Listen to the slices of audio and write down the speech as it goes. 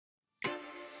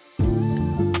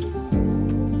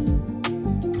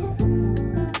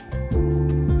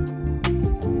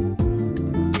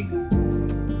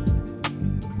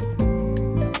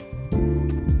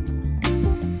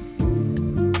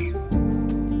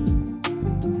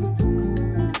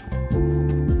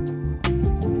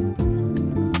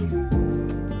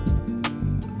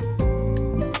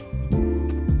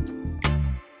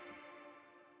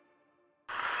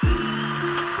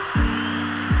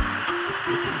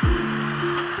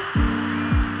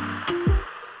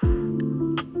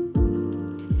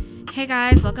Hey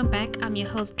guys, welcome back. I'm your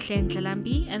host Claire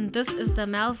Ndlalambi, and this is the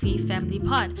Malvi Family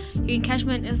Pod. You can catch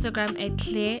me on Instagram at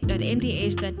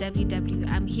claire.ndh.ww.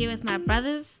 I'm here with my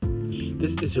brothers.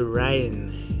 This is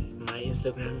Ryan. My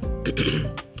Instagram,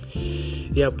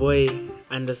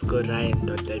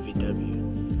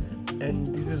 boy_Ryan.ww.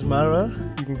 And this is Mara.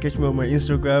 You can catch me on my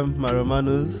Instagram, Mara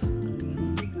Manos.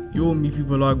 Yo, me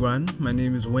people Agwan. My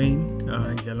name is Wayne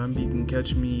Ndlalambi. You can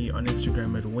catch me on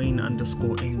Instagram at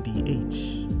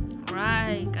Wayne_NDH.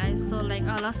 Right, guys. So,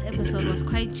 our last episode was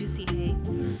quite juicy, hey?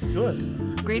 It was.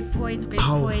 Great points. It was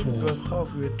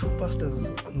powerful. We had two pastors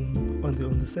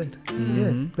on the set. Mm-hmm.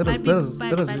 Yeah, that was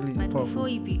really but powerful. before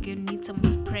you begin, we need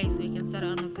someone to pray so we can start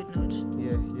on a good note.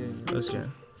 Yeah. Okay.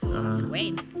 So, it's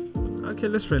Wayne. Okay,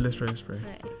 let's pray.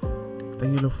 Right.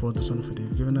 Thank you, Lord, for this wonderful day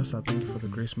you've given us. I thank you for the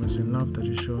grace, mercy, and love that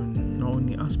you've shown not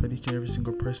only us, but each and every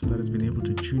single person that has been able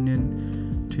to tune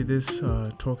in to this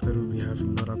talk that we'll be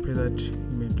having. Lord, I pray that you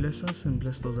may bless us and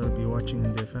bless those that will be watching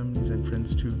and their families and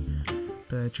friends too.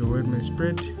 Pray that your word may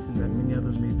spread and that many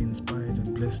others may be inspired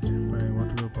and blessed by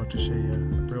what we're about to share here.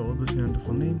 I pray all this in your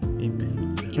wonderful name.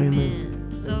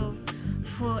 Amen. So,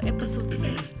 for episode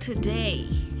 6 today,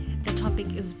 the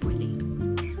topic is bullying.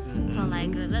 So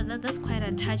that's quite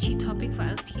a touchy topic for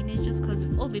us teenagers because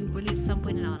we've all been bullied at some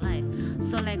point in our life.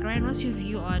 So Ryan, what's your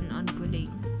view on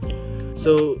bullying?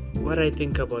 So what I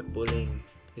think about bullying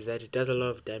is that it does a lot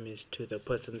of damage to the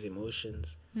person's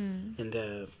emotions and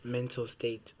their mental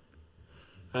state.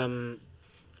 There's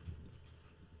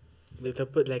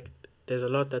a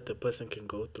lot that the person can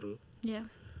go through. Yeah.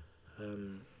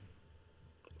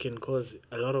 Can cause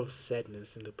a lot of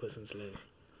sadness in the person's life.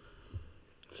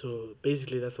 So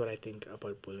basically, that's what I think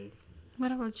about bullying.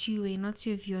 What about you, Wayne? What's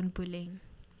your view on bullying?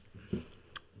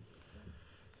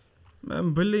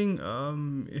 Man, bullying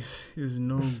is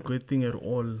no good thing at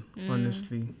all,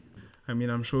 honestly. I mean,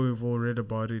 I'm sure we've all read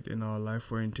about it in our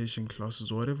life orientation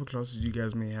classes, or whatever classes you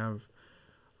guys may have.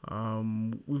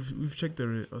 We've checked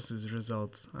the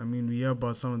results. I mean, we hear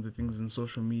about some of the things in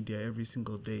social media every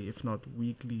single day, if not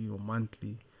weekly or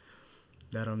monthly,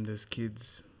 that there's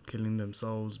kids killing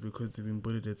themselves because they've been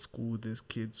bullied at school. There's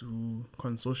kids who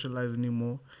can't socialize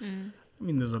anymore. I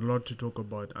mean, there's a lot to talk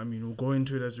about. I mean, we'll go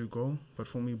into it as we go, but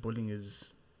for me, bullying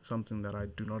is something that I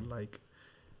do not like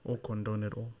or condone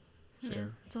at all. So, yeah.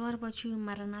 So what about you,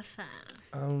 Maranatha?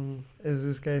 As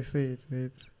this guy said,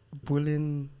 right,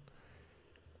 bullying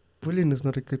is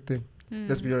not a good thing.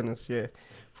 Let's be honest. Yeah,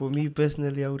 for me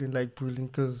personally, I wouldn't like bullying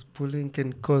because bullying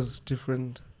can cause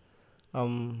different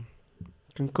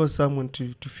can cause someone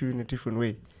to feel in a different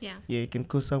way. Yeah, it can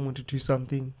cause someone to do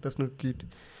something that's not good.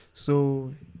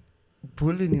 So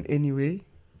bullying in any way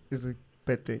is a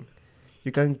bad thing.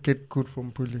 You can't get good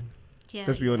from bullying. Yeah,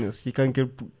 let's be honest. You can't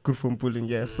get good from bullying.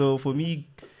 Yeah. So for me,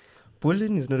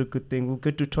 bullying is not a good thing. We'll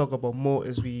get to talk about more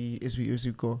as we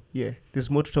go. Yeah, there's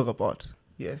more to talk about.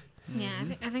 Yeah. Yeah,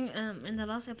 I think in the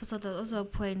last episode there's also a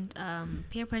point,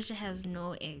 peer pressure has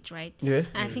no age, right? Yeah.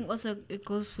 And I think also it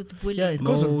goes with bullying. Yeah, it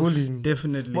goes with bullying.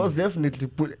 Definitely. Most definitely.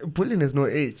 Bullying has no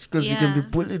age because you can be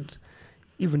bullied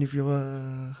even if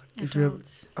you're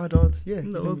adult. Yeah.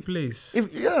 In the workplace.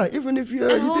 Even if you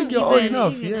think you're old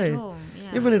enough.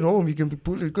 Even at home you can be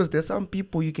bullied because there's some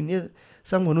people you can hear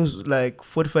someone who's like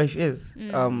 45 years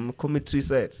commit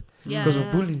suicide because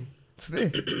of bullying. It's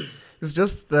there. It's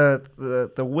just that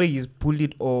the way he's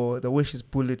bullied or the way she's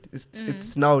bullied,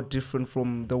 it's now different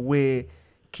from the way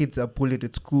kids are bullied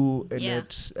at school and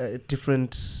at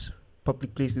different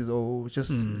public places or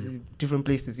just different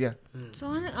places, So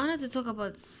I wanted to talk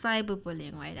about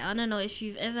cyberbullying, right? I want to know if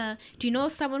do you know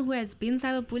someone who has been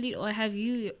cyberbullied, or have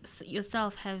you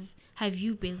yourself, have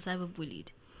you been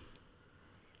cyberbullied?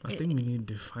 I think we need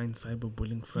to define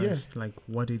cyberbullying first, like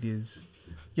what it is.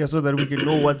 Yeah, so that we can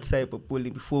know what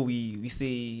cyberbullying before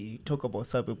we talk about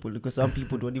cyberbullying, because some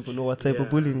people don't even know what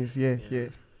cyberbullying is. Yeah.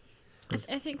 I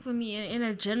think for me, in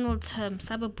a general term,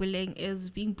 cyberbullying is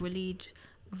being bullied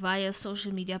via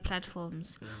social media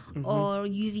platforms or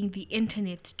using the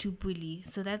internet to bully.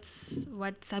 So that's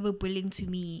what cyberbullying to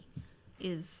me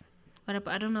is. But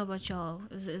I don't know about y'all.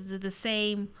 Is it the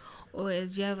same, or do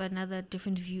you have another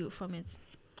different view from it?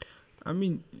 I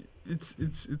mean,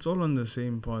 it's all on the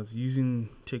same path, using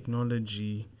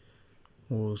technology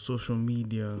or social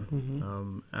media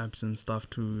apps and stuff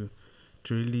to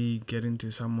really get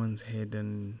into someone's head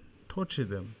and torture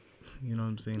them. You know what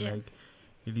I'm saying? Like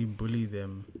really bully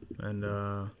them and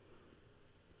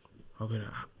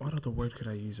what other word could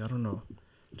I use? I don't know.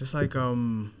 Just like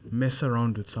mess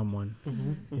around with someone.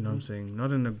 You know what I'm saying?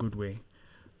 Not in a good way.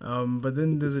 But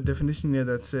then there's a definition here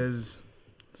that says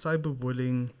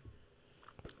cyberbullying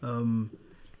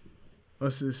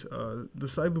The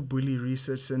Cyberbully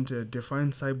Research Center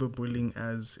defines cyberbullying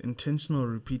as intentional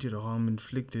repeated harm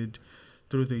inflicted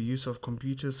through the use of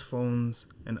computers, phones,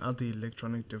 and other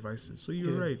electronic devices. So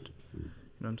you're right. You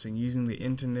know what I'm saying? Using the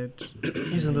internet,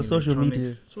 using the social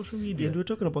media. Social media. And we were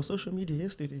talking about social media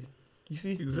yesterday. You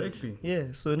see? Exactly. Yeah,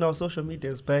 so now social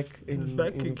media is back in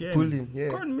again. bullying.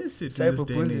 Yeah. Can't miss it in this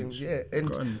day and Cyberbullying. age. Yeah.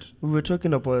 And Can't. we were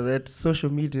talking about that social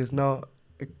media is now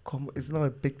it's now a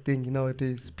big thing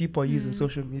nowadays. People are using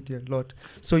social media a lot.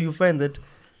 So you find that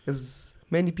as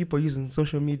many people using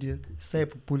social media,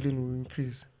 cyberbullying will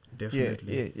increase.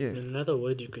 Definitely. Yeah. Another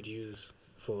word you could use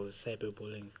for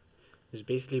cyberbullying is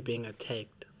basically being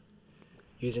attacked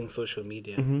using social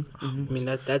media. Mm-hmm. I mean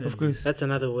Of course. that's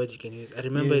another word you can use. I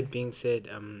remember it being said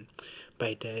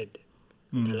by Dad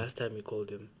the last time we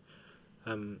called him.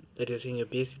 That you're saying you're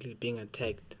basically being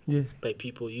attacked by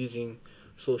people using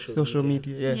social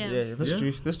media. Yeah.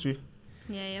 That's true.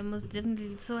 Yeah, most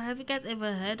definitely. So have you guys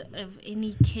ever heard of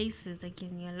any cases, like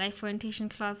in your life orientation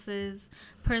classes,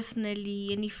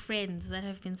 personally, any friends that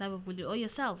have been cyberbullied, or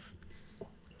yourself?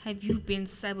 Have you been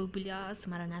cyberbullied?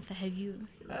 Maranatha, have you?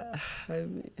 I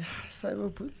mean,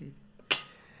 cyberbullying.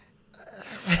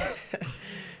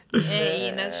 Hey,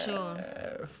 you're not sure.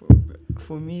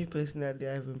 For me personally,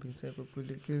 I haven't been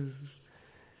cyberbullied because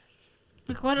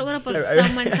Like what about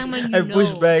someone you I know? push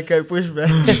back. Yeah,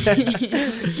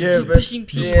 but Pushing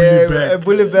people. I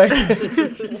bully back.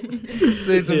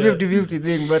 So it's a 50-50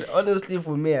 thing. But honestly,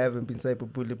 for me, I haven't been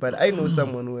cyberbullied. But I know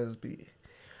someone who has been.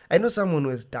 I know someone who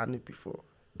has done it before.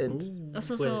 And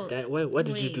what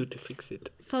did you do to fix it?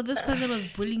 So this person was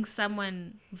bullying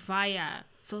someone via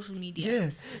social media. yeah,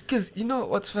 because you know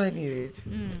what's funny, right?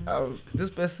 This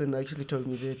person actually told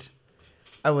me that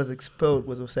I was expelled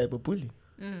because of cyberbullying.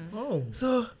 Oh.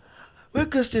 So my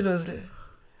question was like,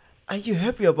 are you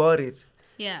happy about it?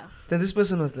 Yeah. Then this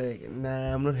person was like,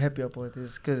 nah, I'm not happy about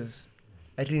this because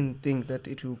I didn't think that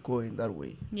it will go in that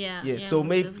way. Yeah. So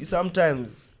maybe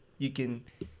sometimes you can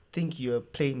think you're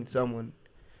playing with someone,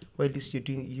 while at least you're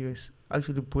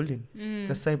actually bullying.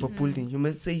 That's cyberbullying. You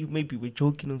might say you maybe were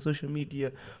joking on social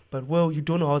media, but you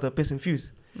don't know how that person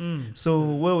feels.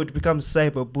 So it becomes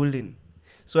cyberbullying.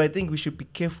 So I think we should be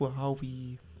careful how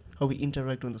we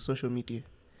interact on the social media,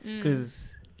 because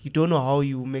you don't know how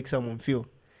you make someone feel.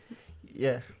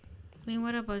 Yeah. I mean,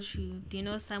 what about you? Do you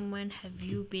know someone? Have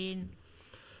you been?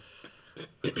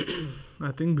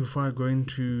 I think before I go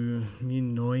into me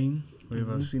knowing, where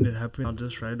I've seen it happen, I'll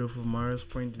just ride off of Mara's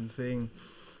point in saying,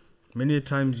 many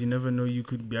times you never know you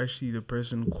could be actually the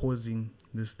person causing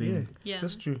this thing. Yeah.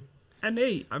 That's true. And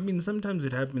hey, I mean, sometimes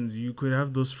it happens. You could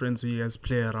have those friends where you guys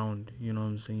play around. You know what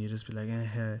I'm saying? You just be like,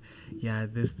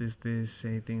 this,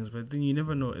 say things. But then you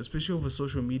never know, especially over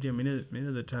social media. Many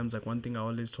of the times, like one thing I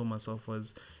always told myself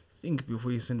was, think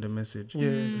before you send a message.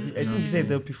 Yeah, I think you said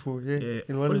that before. Yeah.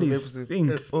 In one of the episodes.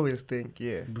 Always think.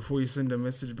 Yeah. Before you send a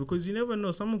message, because you never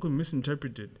know, someone could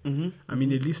misinterpret it. I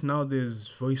mean, at least now there's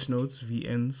voice notes,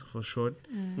 VNs for short,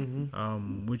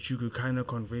 which you could kind of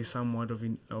convey somewhat of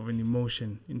an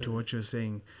emotion into what you're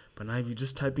saying. But now if you're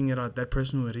just typing it out, that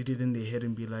person will read it in their head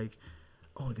and be like,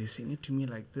 oh, they're saying it to me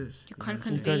like this. You can't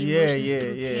convey emotions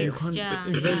through text.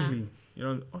 Exactly. You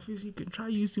know, obviously you can try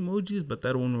use emojis, but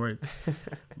that won't work.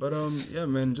 But yeah,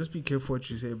 man, just be careful what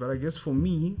you say. But I guess for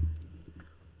me,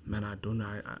 man, I don't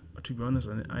know. To be honest,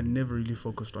 I never really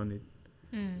focused on it.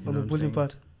 On the bullying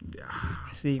part. Yeah.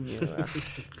 Same. Yeah.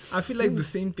 I feel like the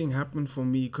same thing happened for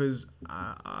me because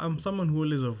I'm someone who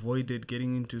always avoided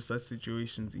getting into such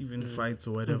situations, even fights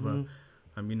or whatever.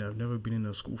 I mean, I've never been in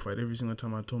a school fight. Every single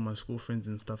time I told my school friends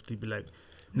and stuff, they'd be like,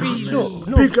 no,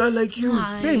 big guy like you.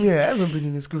 Why? Same here. I haven't been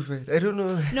in a school fight. I don't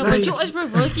know. No, but you're always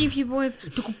provoking people with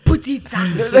to put it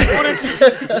down.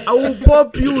 I will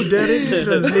pop you, directly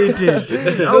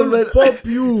translated. I will pop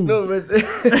you. No, but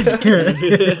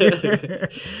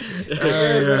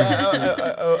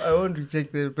I won't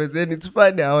reject it. But then it's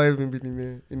funny how I haven't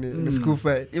been in a school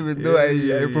fight, even though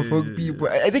I provoke people.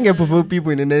 I think I provoke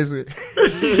people in a nice way.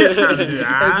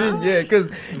 I think, because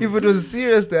if it was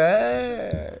serious,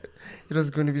 it was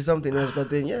going to be something else, but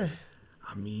then,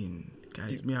 I mean,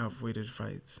 guys, I avoided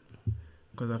fights.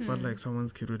 Because I felt like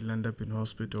someone's kid would land up in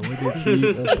hospital. Whether it's me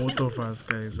or both of us,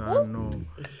 guys, I don't know.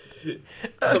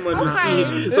 Someone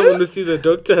to see the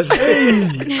doctors.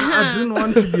 I didn't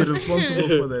want to be responsible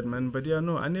for that, man. But yeah,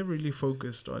 no, I never really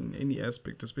focused on any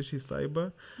aspect, especially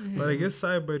cyber. But I guess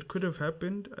cyber, it could have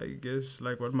happened. I guess,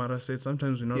 like what Mara said,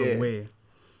 sometimes we're not aware.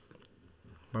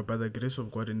 But by the grace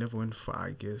of God, it never went far,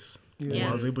 I guess. Yeah.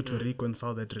 I was able to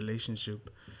reconcile that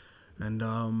relationship. And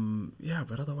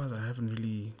but otherwise I haven't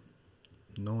really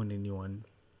known anyone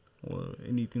or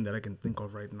anything that I can think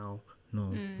of right now.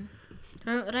 No.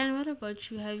 Ryan, what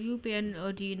about you? Have you been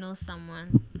or do you know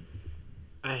someone?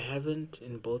 I haven't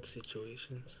in both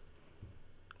situations,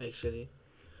 actually.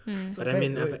 So But I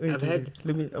mean, I've had.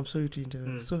 I'm sorry to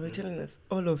interrupt. So you're telling us,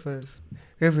 all of us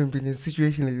haven't been in a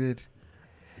situation like that.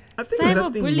 I think there's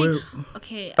that thing where...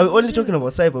 Okay. Are we only talking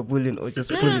about cyberbullying or just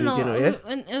bullying in general, yeah?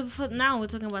 And for now, we're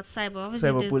talking about cyber.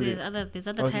 Obviously, there's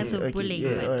other types of bullying,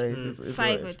 yeah, but it's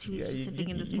cyber right. to be specific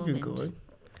in this you moment. Can go on.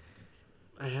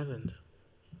 I haven't.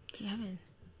 You haven't?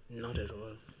 Not at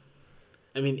all.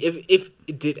 I mean, if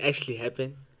it did actually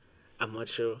happen, I'm not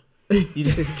sure.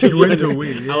 It went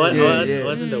away. I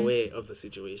wasn't aware of the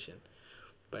situation,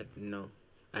 but no,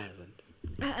 I haven't.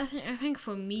 I think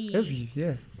for me, Have you?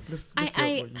 Yeah. Let's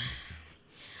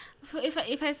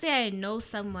if I say I know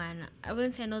someone, I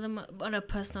wouldn't say I know them on a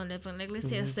personal level. Like, let's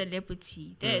say a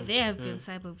celebrity, they have been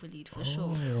cyberbullied for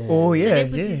sure. Oh yeah,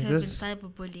 celebrities have been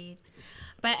cyberbullied.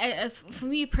 But as for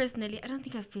me personally, I don't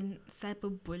think I've been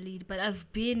cyberbullied, but I've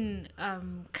been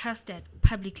cussed at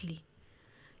publicly.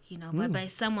 You know, by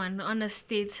someone on a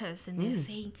status, and they're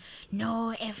saying,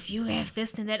 "No, if you have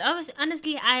this and that."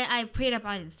 Honestly, I prayed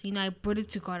about it. You know, I brought it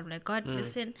to God. I'm like, God,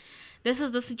 listen, this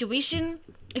is the situation.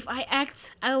 If I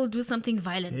act, I will do something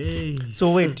violent. Hey.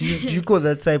 So wait, do you call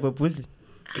that cyberbullying?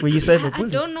 Were you cyberbullied? I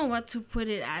don't know what to put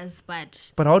it as,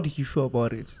 but how did you feel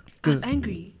about it? I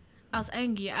was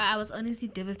angry. I was honestly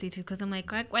devastated because I'm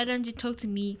like, why don't you talk to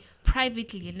me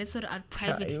privately and let's sort it out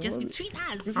privately, just between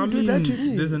us. I mean,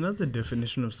 there's another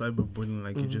definition of cyberbullying,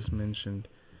 like you just mentioned.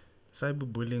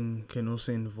 Cyberbullying can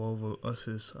also involve us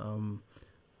as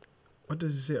what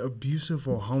does it say? Abusive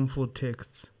or harmful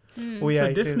texts. Oh yeah,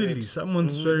 so definitely someone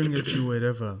swearing at you,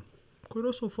 whatever, could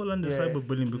also fall under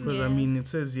cyberbullying because I mean, it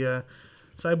says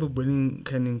cyberbullying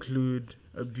can include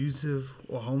abusive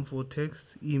or harmful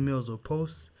texts, emails or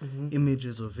posts,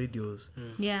 images or videos.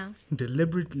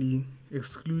 Deliberately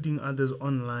excluding others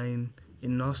online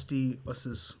in nasty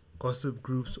gossip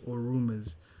groups or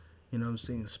rumors. You know what I'm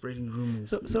saying? Spreading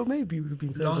rumors. So maybe we've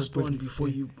been last one before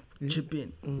you chip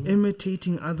in.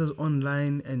 Imitating others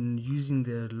online and using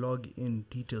their login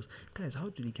details. Guys, how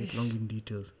do they get login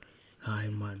details? Hi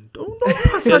man, don't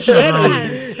pass that shit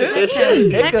around.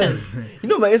 You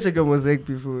know my Instagram was hacked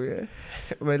before, yeah.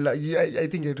 But like, I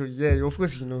think I told you, of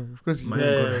course you know. Mine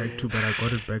got hacked too, but I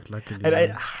got it back luckily. And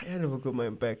I never got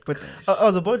mine back. But I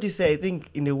was about to say, I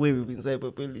think in a way we've been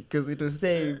cyberbullied because it was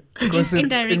saying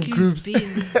gossip in groups.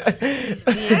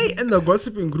 Hey, and the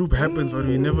gossiping group happens, but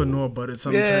we never know about it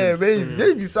sometimes. Yeah,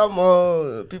 maybe some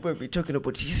people will be talking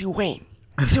about, you see Wayne.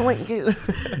 No,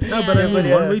 but I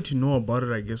mean, one way to know about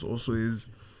it, I guess, also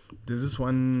is there's this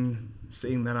one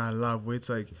saying that I love where it's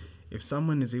like, if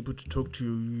someone is able to talk to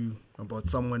you about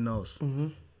someone else,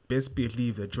 best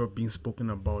believe that you're being spoken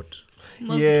about.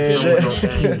 Most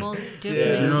definitely. You know what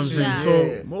I'm saying?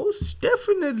 So, most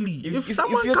definitely. If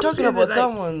you're talking about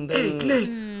someone, then... Hey, Clay,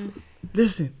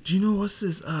 listen, do you know what's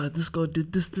this? This girl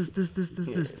did this.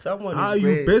 Someone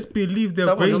you best believe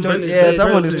they're going back.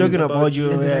 Someone is talking about you.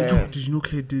 Did you know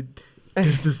Clay did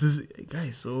this?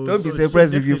 Guys, so... Don't be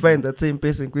surprised if you find that same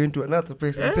person going to another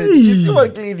person and say, did you see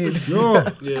what Clay did?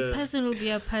 A person will be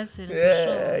a person, for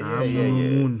sure.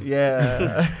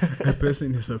 A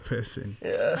person is a person.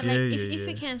 But if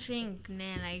you can think,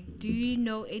 like, do you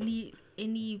know any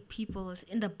people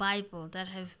in the Bible that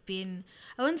have been,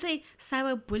 I wouldn't say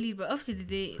cyberbullied, but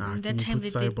obviously that time they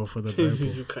cyber did. for the Bible.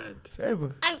 You can't.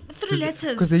 Cyber. Through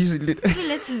letters. Because they use it. Through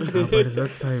letters. But is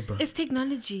that cyber? It's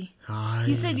technology.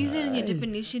 You said in your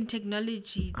definition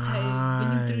technology.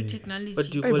 Bullying through technology.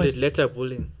 What do you call it? Letter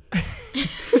bullying.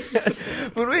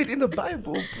 But wait, in the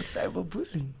Bible,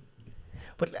 cyberbullying.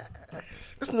 But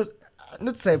it's not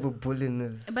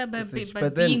cyberbullying.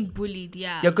 But being bullied,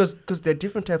 Yeah, because there are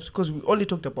different types. Because we only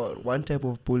talked about one type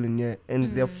of bullying,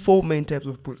 and there are 4 main types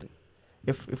of bullying.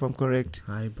 If I'm correct.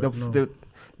 There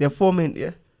are 4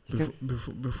 main,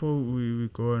 Before we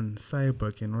go on,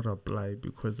 cyber cannot apply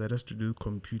because that has to do with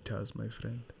computers, my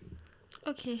friend.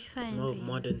 Okay, fine. More of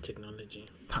modern technology.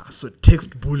 So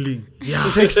text bullying. Yeah.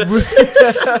 Text bullying.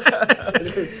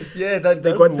 That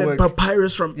they got that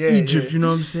papyrus from Egypt, yeah. You know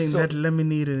what I'm saying? So, that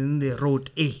laminated and they wrote,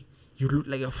 hey, you look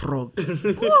like a frog.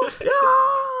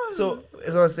 So,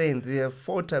 as I was saying, there are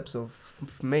 4 types of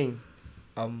main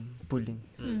bullying.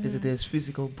 There's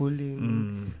physical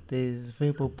bullying, there's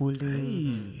verbal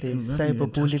bullying, there's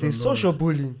cyberbullying, there's social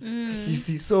bullying. You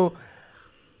see, so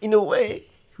in a way,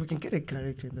 we can get a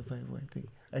character in the Bible,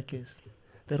 I guess.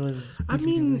 That was... I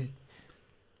mean,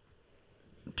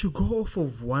 to go off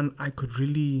of one, I could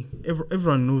really...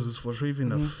 Everyone knows this for sure,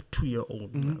 even a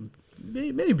 2-year-old.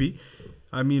 maybe.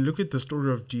 I mean, look at the story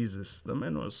of Jesus. The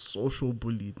man was social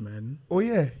bullied, man. Oh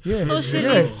yeah.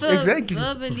 Socially, Exactly.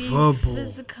 verbally, Verbal.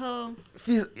 physical.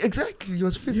 Exactly, he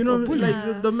was physical bullying.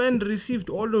 Like the man received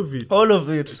all of it. All of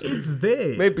it. It's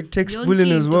there. Maybe text Young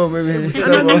bullying as kid. well. Maybe.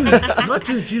 And I mean, not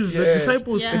just Jesus, the Yeah.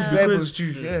 disciples Yeah. too. Disciples Because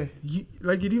too. Yeah.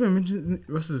 like it even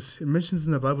mentions, it mentions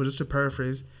in the Bible, just to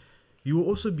paraphrase, you will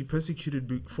also be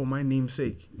persecuted for my name's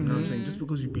sake. You know what I'm saying? Just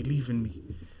because you believe in me.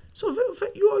 So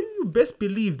you best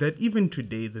believe that even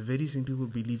today, the very same people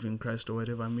believe in Christ or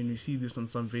whatever. I mean, we see this on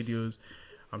some videos.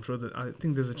 I'm sure that I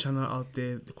think there's a channel out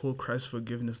there called Christ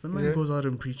Forgiveness. The man goes out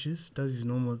and preaches, does his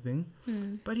normal thing,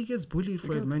 but he gets bullied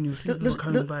for it, man. You see people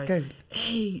coming by. Guys,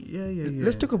 Hey, yeah.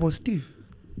 let's talk about Steve.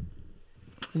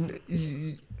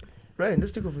 Ryan,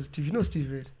 let's talk about Steve. You know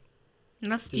Steve, right?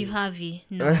 Not Steve Harvey.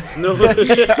 No. No. Of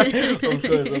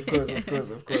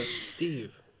course.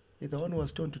 Steve. Yeah, the one who was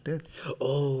stoned to death.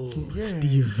 Oh. Yeah.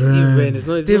 Steven. It's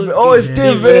not Steven. Steve. Oh, it's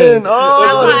Steven. Steven. Oh,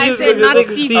 That's why I this said was not like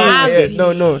Steve Steve. Harvey.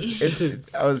 No.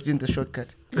 I was doing the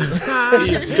shortcut. I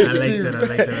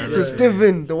like that. So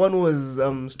Steven, the one who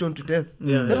was stoned to death.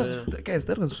 Yeah,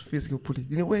 That was physical bullying.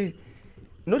 In a way,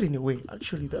 not in a way.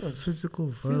 Actually, that was Physical,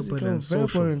 verbal, and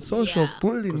social. social Yeah.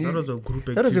 bullying. Because that was a group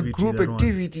activity. That was a group that one.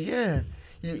 activity. Yeah,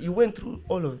 you went through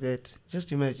all of that.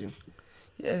 Just imagine.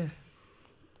 Yeah,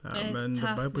 It's Man, the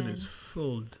tough, Bible man. is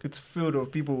filled. it's filled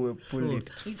of people who were bullied.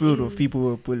 It's It filled of is. people who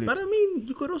were bullied. But I mean,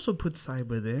 you could also put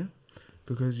cyber there.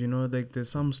 Because, like, there's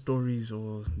some stories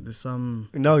or there's some...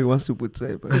 Now he wants to put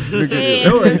cyber. Look at Hey, him.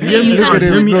 No, because hear me you out, can't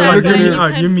hear me put out, cyber, hear me you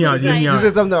out, can't hear me put out, hear me cyber. He out.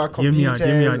 said something about Hear me out,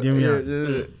 hear me out, computer. hear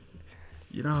me out. Yeah.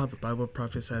 You know how the Bible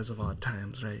prophesies of our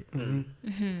times, right? Mhm.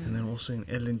 And then also in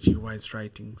Ellen G. White's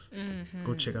writings.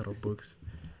 Go check out her books.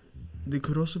 There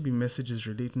could also be messages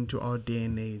relating to our day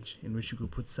and age in which you could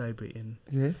put cyber in.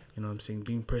 Yeah. You know what I'm saying?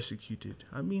 Being persecuted.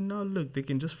 I mean, now look, they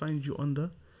can just find you on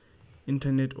the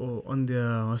internet or on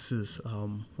their, what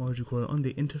would you call it? On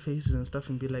their interfaces and stuff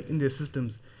and be like, in their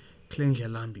systems, Cleanse your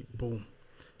lambi, boom.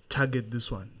 Target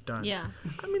this one, done. Yeah.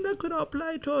 I mean, that could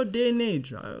apply to our day and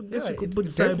age. I guess Yeah, you could it put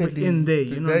cyber definitely- in there,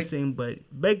 you know what I'm like- saying? But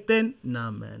back then,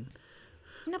 nah, man.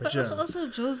 No, But but yeah. also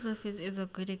Joseph is a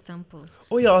good example.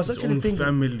 Oh yeah, I was His actually own thinking.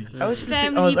 family. I was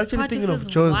Family, actually thinking of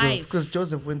Potiphar's Joseph wife. because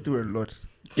Joseph went through a lot.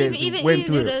 Yeah, Even, he even, went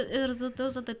even through it.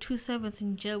 those are the two servants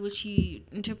in jail which he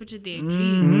interpreted their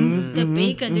Mm-hmm. dreams. The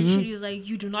baker literally was like,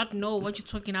 "You do not know what you're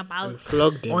talking And about."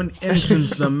 flogged him. On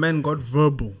entrance, the man got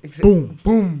verbal. Boom,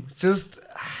 boom. Just,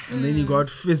 And then he got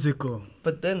physical.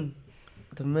 but then,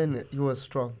 the man he was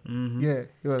strong. Mhm. Yeah,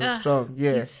 he was Ah, strong.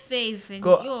 Yeah. His faith and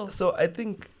Go, so I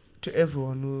think to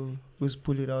everyone who's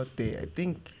bullied out there, I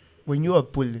think when you are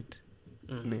bullied,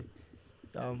 ne,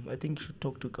 I think you should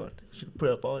talk to God. You should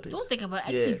pray about it. don't think about it,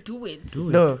 actually Yeah. do it. Do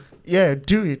it. No, yeah,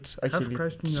 do it. Have Actually,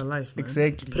 Christ in your life, man.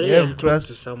 exactly. Pray Have and talk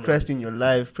to someone. Christ in your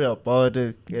life. Pray about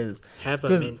it. Yes, Have a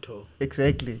 'Cause- mentor.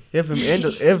 exactly. Have him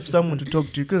and have someone to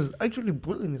talk to because actually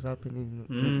bullying is happening.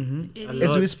 Mm-hmm. It A is.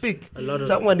 As we lot. speak, A lot of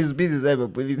someone is busy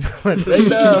cyber bullying someone right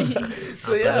now.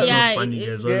 So yeah, That's Yeah, not funny, it-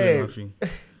 guys. Why are yeah. you laughing?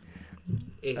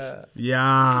 Ish.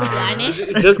 Yeah.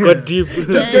 It just got deep.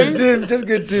 just good tip. Just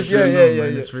good tip. Yeah, No, yeah, yeah,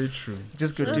 man, yeah. It's very true.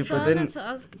 Just good So, tip. so But I then wanted to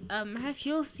ask, have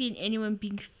you all seen anyone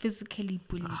being physically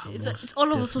bullied? It's most all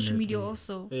over social media definitely.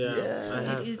 also. Yeah, Yeah. I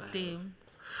have. It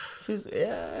is there.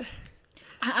 yeah.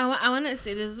 I want to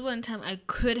say there's one time I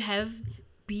could have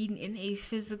been in a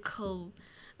physical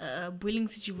bullying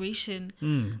situation,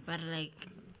 but like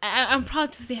I'm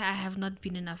proud to say I have not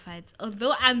been in a fight.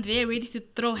 Although I'm very ready to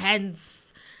throw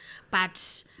hands,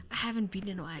 but I haven't been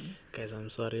in one. Guys, I'm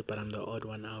sorry, but I'm the odd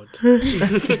one out.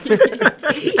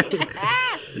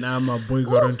 Nah, my boy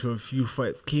got into a few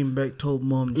fights, came back, told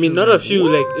mom. I mean, not a few.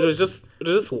 Like it was just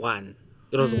one.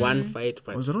 It was one fight,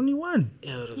 but Was it only one?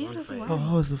 yeah, it was Yeah, one it was fight. one.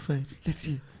 How was the fight? Let's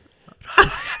see. I'm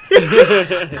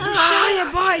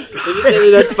shy, boy. Let me tell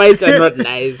you that fights are not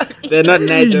nice. They're not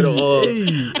nice at all.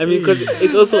 Hey, I mean, because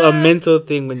it's also a mental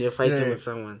thing when you're fighting Yeah. with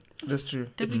someone. That's true.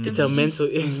 It's a mental.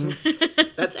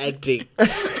 That's acting.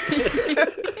 That's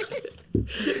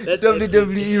acting.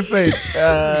 WWE fight.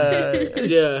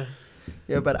 Yeah.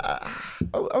 Yeah, but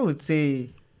I would say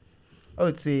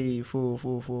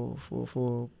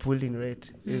for bullying,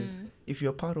 right, is if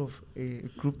you're part of a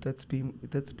group that's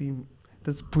bullying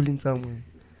someone,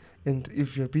 and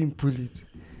if you're being bullied,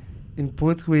 in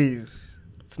both ways,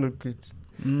 it's not good.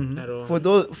 Mhm. At all.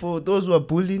 For those who are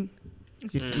bullying,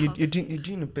 you're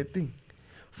doing a bad thing.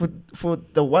 For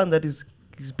the one that is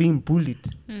being bullied,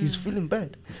 he's feeling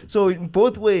bad. So in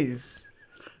both ways,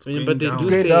 I mean, but they Going do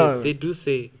down. say Going down. they do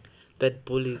say that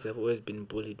bullies have always been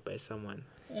bullied by someone.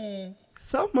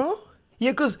 somehow,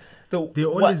 yeah, because they're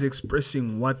always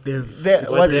expressing what they've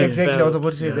what exactly felt. I was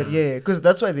about to say that because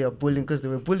that's why they are bullying, because they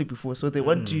were bullied before, so they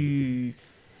want to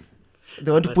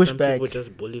push some back. People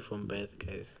just bully from birth,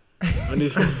 guys. Only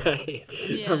from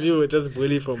Some people just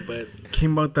bully from birth.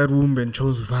 Came out that womb and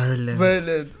chose violence.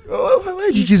 Why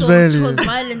did you choose violence? Chose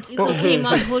violence. It's came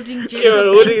out holding Jacob. Came out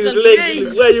holding his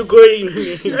leg. Where are you going?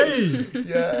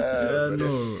 Yeah,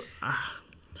 no.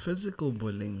 Physical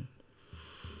bullying.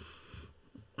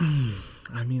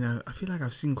 I mean, I feel like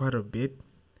I've seen quite a bit.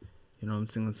 You know what I'm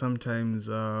saying? Sometimes,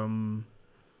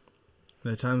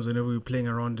 the times whenever we're playing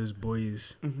around as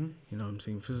boys, you know what I'm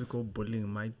saying? Physical bullying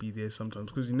might be there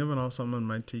sometimes. Because you never know how someone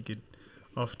might take it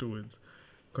afterwards.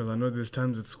 Because I know there's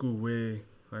times at school where,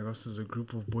 like us as a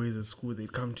group of boys at school,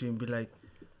 they'd come to you and be like,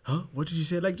 huh? What did you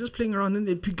say? Like, just playing around, then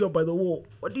they'd pick you up by the wall.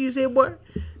 What do you say, boy?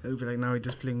 And we'd be like, now we're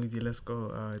just playing with you. Let's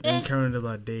go. Then carry on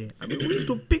that day. I mean, we used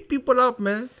to pick people up,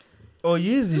 man. Oh,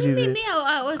 yes, you did.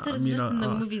 I always thought it was just in the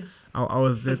movies. I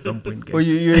was there at some point, guys. Oh,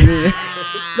 you were there.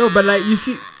 No, but like, you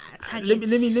see, let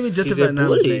me justify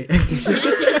now.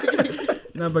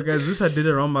 No, but guys, this I did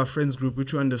around my friends group,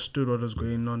 which we understood what was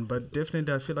going on. But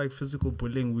definitely, I feel like physical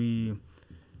bullying,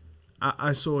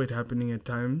 I saw it happening at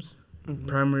times.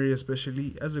 Primary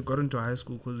especially, as I got into high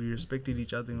school, because we respected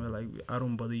each other and we're like, I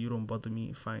don't bother you, don't bother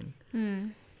me, fine.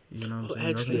 You know what I'm saying?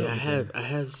 Actually, I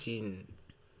have seen,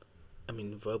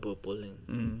 verbal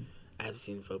bullying. I have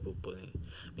seen verbal bullying.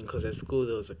 Because at school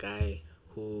there was a guy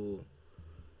who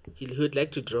would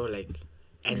like to draw like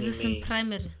anime. Is this in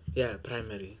primary? Yeah,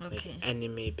 primary. Okay. Like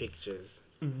anime pictures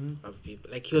of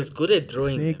people. Like he was good at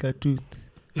drawing. Say cartoons.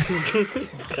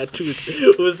 Cartoons.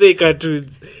 Who say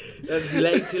cartoons? He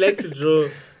liked to draw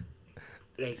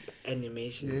like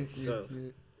animation and stuff.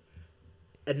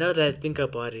 And now that I think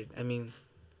about it,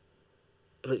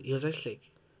 he was actually like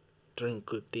drawing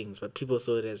good things, but people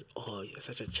saw it as, oh, you're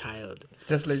such a child.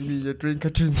 Just like me, you're drawing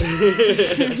cartoons.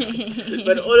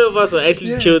 But all of us were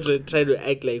actually children trying to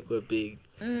act like we're big.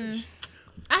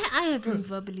 I have been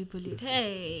verbally bullied.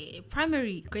 Hey,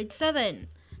 primary, grade 7.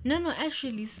 No,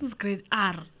 actually, since grade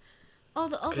R. All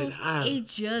those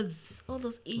ages.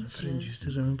 You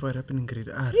still remember what happened in grade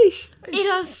R? It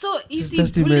was so easy.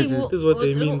 Just imagine. This is what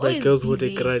they mean by girls hold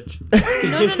a grudge. No.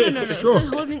 It's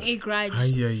not holding a grudge.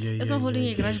 It's not holding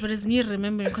a grudge, but it's me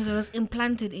remembering because it was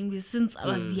implanted in me since I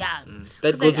was young.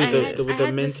 That goes with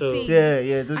the mental.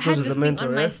 This goes with the mental,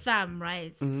 on my thumb,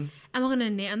 right? I'm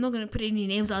not gonna put any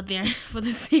names out there for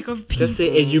the sake of people. Just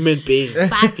say a human being.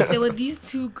 But there were these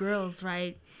two girls,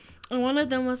 right? And one of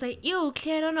them was like, "Ew,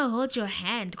 Claire, I don't know, hold your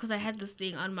hand," because I had this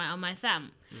thing on my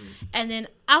thumb. And then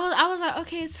I was like,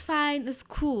 okay, it's fine, it's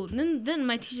cool. Then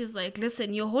my teacher's like,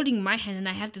 listen, you're holding my hand and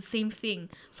I have the same thing,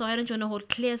 so why don't you want to hold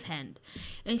Claire's hand?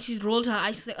 And she rolled her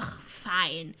eyes. She's like, ugh,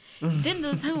 fine. Then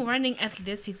there was time we're running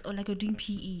athletics or like we're doing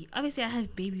PE. Obviously, I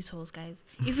have baby toes, guys.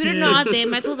 If you don't know out there,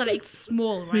 my toes are like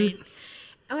small, right?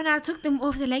 And when I took them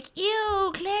off, they're like,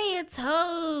 ew, Claire, your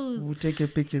toes. We'll take a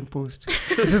picture and post.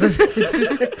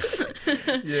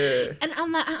 Yeah. And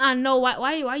I'm like, no,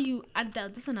 why you at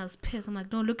that? This one I was pissed. I'm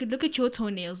like, no, look at your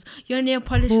toenails. Your nail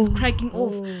polish is cracking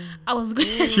off. I was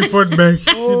good. She fought back.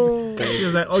 Guys, she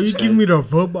was like, you give me the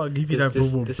verbal, I'll give you that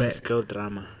verbal this back. This is girl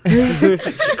drama.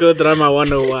 Girl drama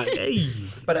 101. Hey.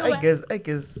 But I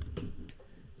guess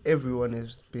everyone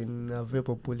has been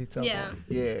verbal bullied. Yeah.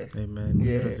 Yeah. Hey man,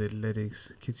 it was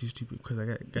athletics. Kids used to be, because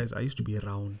I used to be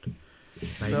around.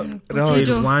 Like grade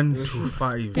 1 to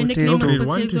 5. No, grade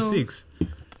 1 to 6.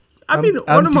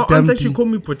 One of my aunts actually called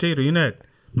me potato, you know.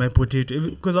 My potato,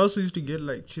 because I also used to get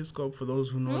like cheese cob, for those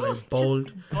who know, like bald.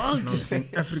 You know what I'm saying?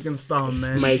 African style,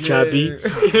 man. My chubby.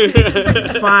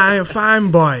 Fine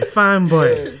boy.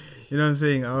 You know what I'm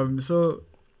saying? So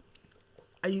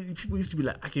people used to be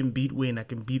like, I can beat Wayne.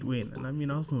 And I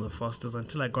was one of the fastest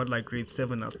until I got like grade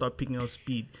 7. I started picking up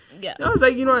speed. Yeah. And I was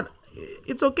like, you know what?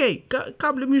 It's okay.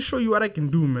 Come, let me show you what I can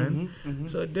do, man.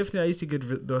 So definitely I used to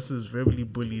get those verbally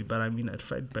bullied, but I'd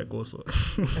fight back also.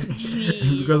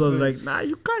 Because I was like, nah,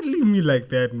 you can't leave me like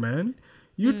that, man.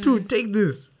 You too, take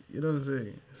this. You know what I'm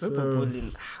saying? Verbal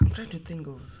bullying. I'm trying to think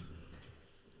of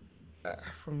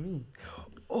for me.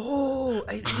 Oh,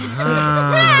 I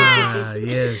think.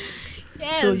 Yes.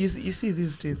 So you see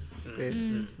these days, right?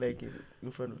 Like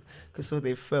in front of, because so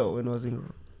they fell when I was in,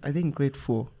 I think, grade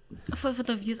 4. For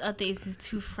the views out there, it's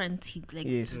two front teeth. Like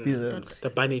yes, these are the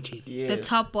bunny teeth. Yes. The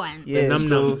top one. Yeah, the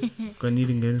num-nums. Gonna need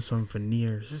to get some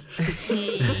veneers.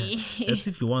 That's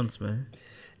if you want, man.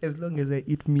 As long as I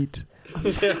eat meat.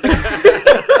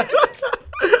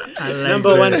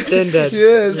 Number one standard.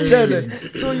 Yeah, standard.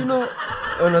 So when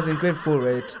I was in grade 4,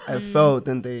 right, I fell.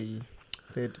 Then they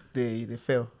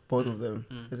fell, both of them.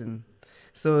 As in,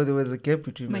 So there was a gap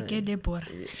between My my. Deborah.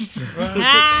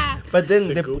 But then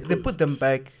It's a they put them goalpost.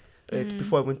 back right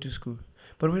before I went to school.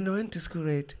 But when I went to school,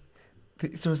 right,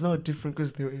 it was now different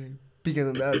because they were bigger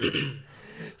than the other.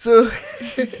 So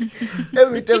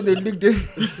every time they looked at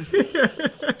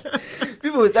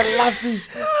people would start laughing.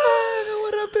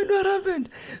 What happened? What happened?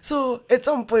 So at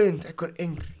some point I got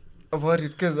angry about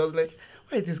it because I was like,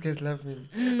 why are these guys laughing?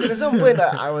 Because at some point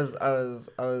I was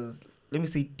let me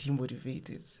say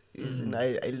demotivated. Yes, and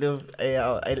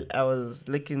I was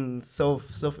lacking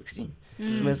self-esteem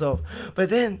in myself. But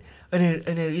then when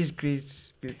I reached grade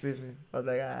 7, I was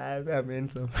like, I'm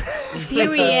handsome.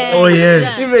 Period. Oh,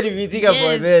 yes. Even if you think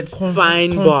about that,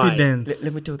 Fine boy. confidence.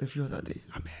 let me tell the viewers out there,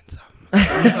 I'm handsome.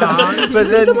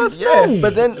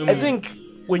 But then I think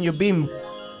when you're being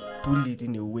bullied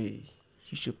in a way,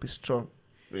 you should be strong,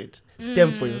 right?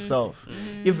 Stand for yourself,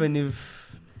 even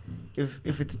if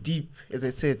it's deep, as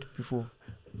I said before.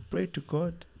 Pray to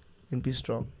God and be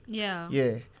strong. Yeah.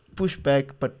 Yeah, push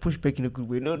back, but push back in a good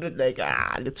way. No, not like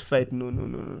let's fight. No.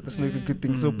 That's not a good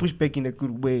thing. So push back in a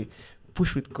good way.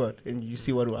 Push with God, and you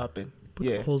see what will happen.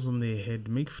 Put calls on their head.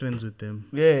 Make friends with them.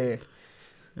 Yeah.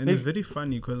 And it's very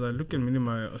funny because I look at many of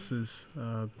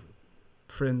my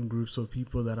friend groups of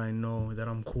people that I know that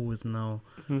I'm cool with now.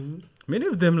 Many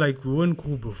of them, like, we weren't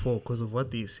cool before because of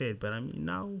what they said, but I mean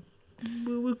now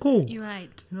we're cool. You're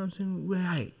right. You know what I'm saying? We're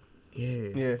right.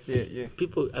 Yeah.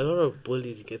 People, a lot of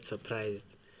bullies get surprised.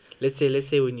 Let's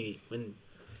say when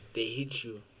they hit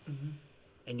you,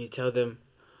 and you tell them,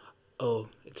 "Oh,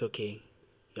 it's okay,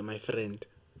 you're my friend.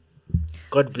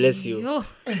 God bless you." Yo.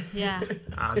 Yeah.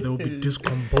 They'll be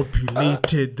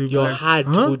discombobulated. They'll be Your like, heart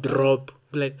huh? would drop.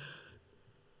 Like,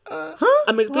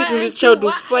 I'm expecting Why this are child you- to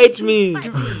why fight are you me.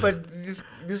 fighting? But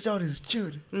this child is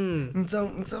chilled Mm. in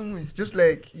some way. Just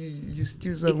like you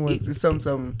steal someone.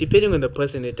 Some. Depending on the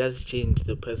person, it does change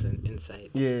the person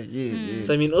inside. Yeah.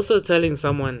 So I mean, also telling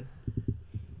someone,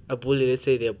 a bully, let's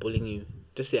say they're bullying you,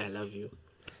 just say I love you.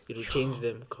 It will change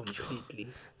them completely.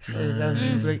 I love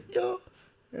you. Like, yo.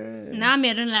 Now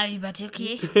I don't love you, but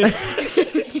okay.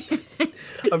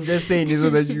 I'm just saying it so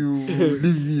that you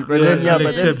leave me. But I'll then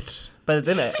accept. but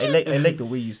then I like the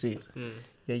way you say it. Mm.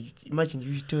 Yeah, imagine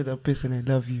you tell that person I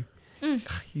love you.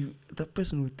 That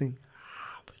person would think,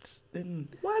 but then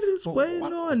What is going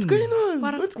on? what's going on?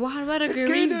 What a What's going on?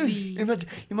 crazy.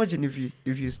 Imagine if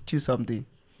you steal something,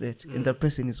 right, and that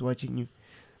person is watching you,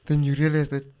 then you realize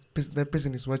that that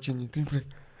person is watching you.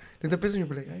 Then the person will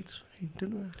be like, it's fine,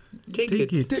 don't worry. Take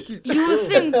Take it. it. Take it. You will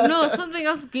think, no, something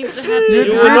else is going to happen.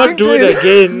 You will not do it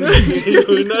again. You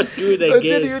will not do it I tell you,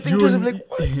 again. you think to yourself like,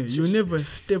 what? You never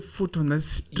step foot on that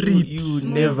street. You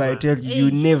never, I tell you, you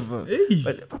Hey. never. Hey.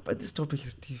 But this topic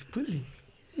is deep, bullying.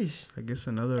 Eesh. I guess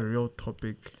another real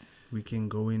topic we can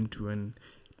go into, and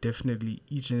definitely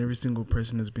each and every single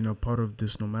person has been a part of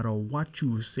this, no matter what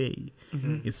you say,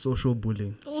 is social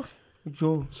bullying. Oh,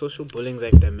 Joe, Social bullying is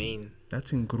like the main.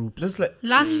 That's in groups. that's like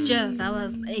last year, that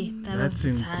was, that That's was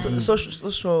in- the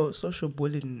time. social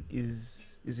bullying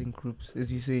is in groups,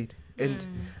 as you said, and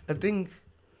I think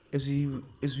as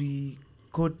we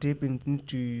go deep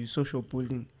into social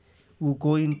bullying, we'll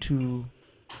go into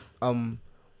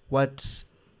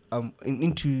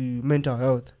into mental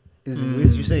health, as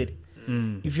you said.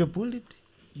 If you're bullied,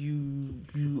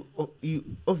 you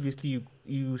obviously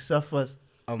you suffer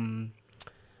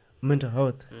mental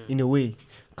health in a way,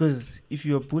 because if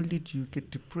you're bullied, you get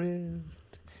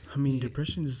depressed. I mean,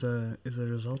 depression is a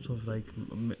result of like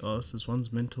it's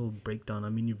one's mental breakdown. I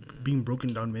mean, you being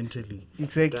broken down mentally.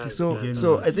 Exactly. That- So that's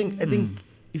so nice. I think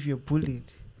if you're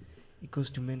bullied, it goes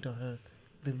to mental health.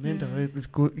 The mental health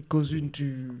it goes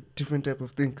into different type of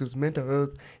thing, because mental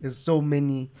health is so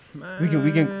many. We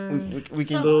can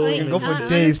So go for I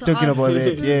days wanted to talking ask, about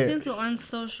that. since- Yeah. Since you're on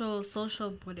social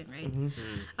bullying, right?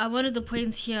 Mm-hmm. One of the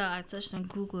points here I touched on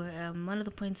Google. One of the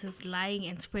points is lying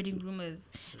and spreading rumors.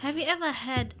 Have you ever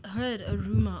heard a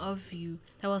rumor of you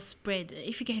that was spread?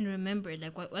 If you can remember it,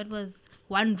 like what was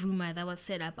one rumor that was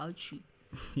said about you?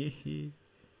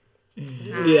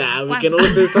 Yeah, we can all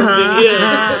say something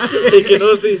here. We can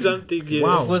all say something here.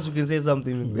 Wow. Of course, we can say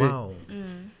something. Wow.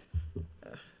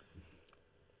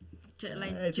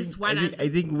 Just one. I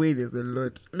think wait is a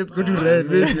lot. Let's go to Wow. that.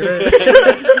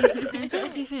 And it's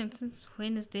okay, fine. Since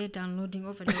when is there downloading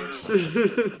overload?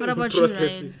 What about you,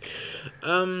 Processing.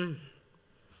 Ryan?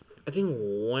 I think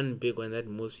one big one that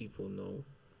most people know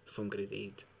from grade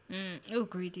 8. Oh,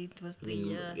 great! It was the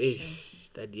year.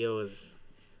 That year was,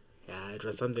 it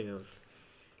was something else.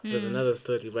 It was another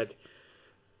story, but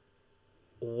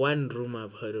one rumor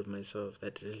I've heard of myself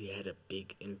that really had a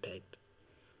big impact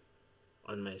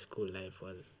on my school life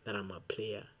was that I'm a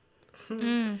player.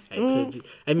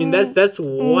 I mean, that's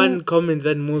one comment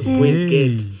that most boys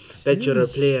get, that you're a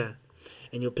player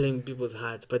and you're playing people's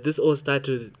hearts. But this all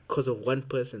started because of one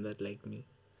person that liked me.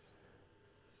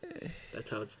 That's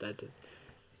how it started.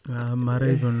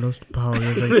 Mara even lost power. He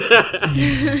was like,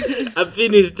 I'm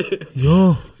finished.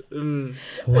 Yo. Wow.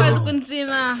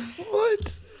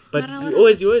 What? But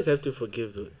you always have to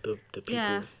forgive the people.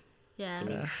 Yeah. I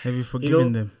mean, have you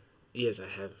forgiven them? Yes, I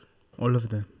have. All of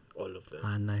them? All of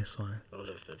them. Nice one. All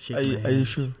of them. Are you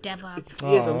sure? Dab up.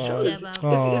 Yes, I'm sure. It's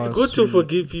good sweet. to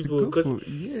forgive people, because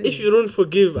if you don't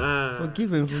forgive,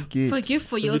 forgive and forget. Forgive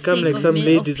for your become sake. like some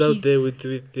ladies of out there with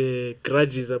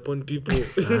grudges upon people.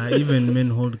 Even men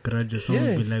hold grudges. Someone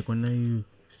will be like, when you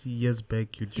see years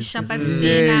back, you did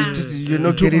this. You're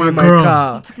not getting in my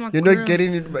car. You're not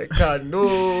getting in my car.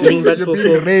 No, I mean, but you're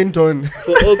being rained on.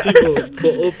 For all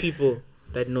people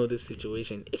that know the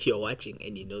situation, if you're watching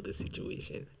and you know the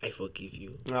situation, I forgive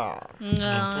you. I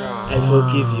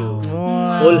forgive you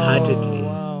wholeheartedly.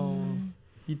 Wow.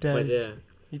 He does. But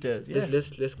he does. Yeah.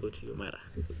 Let's go to you, Mara.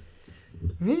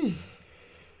 Me?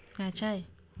 Chai.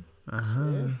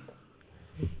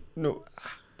 No,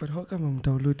 but how come I'm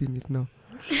downloading it now?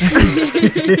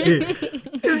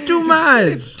 It's too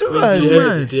much. Do you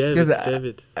have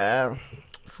it?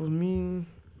 For me,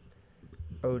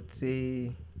 I would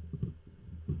say.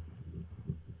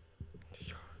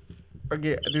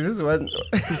 Okay, this is one.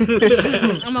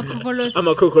 I'm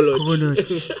a coconut.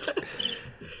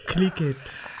 Click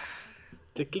it.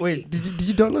 Wait, did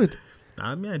you download?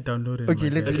 I mean, I downloaded. Okay,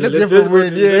 let's hear from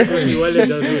when. Yeah.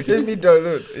 Let me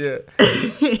download. Yeah.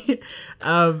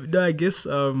 No, I guess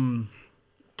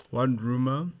one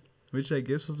rumor, which I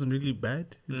guess wasn't really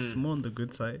bad. It's more on the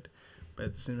good side, but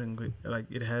at the same time,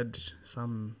 like it had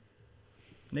some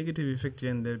negative effect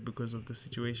here and there because of the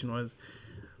situation. Was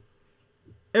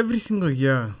every single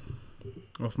year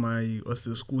of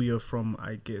the school year from,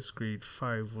 I guess, grade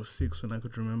 5 or 6, when I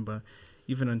could remember,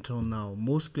 even until now,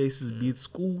 most places, be it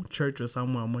school, church, or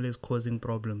somewhere, I'm always causing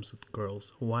problems with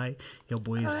girls. Why? Your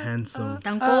boy is handsome.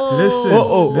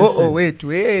 Listen. Wait.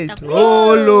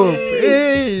 Hold up.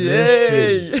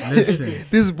 Hey. Listen.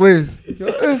 These boys.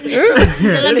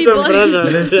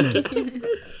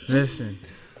 Listen.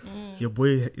 Your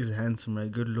boy is handsome,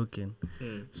 right? Good looking.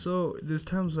 So there's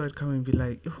times where I'd come and be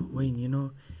like, oh,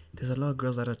 Wayne, there's a lot of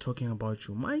girls that are talking about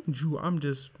you. Mind you, I'm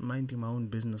just minding my own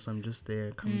business. I'm just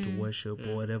there, coming to worship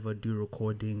or whatever, do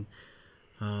recording.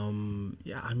 I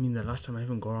mean, the last time I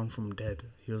even got on from Dad,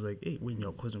 he was like, hey, Wayne,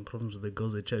 you're causing problems with the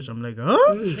girls at church. I'm like, huh?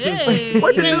 Hey,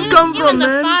 where did this come from,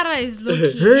 man? The father is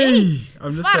looking. Hey,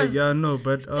 I'm just like, yeah, no,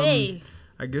 but I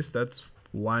guess that's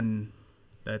one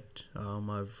that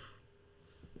I've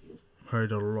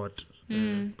heard a lot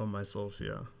by myself,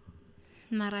 yeah.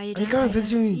 Mara, you can't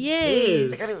picture me.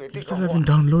 Yes. You still haven't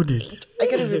downloaded. I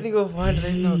can't even think of one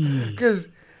right now. Because...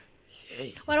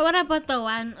 What about the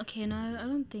one? Okay, no, I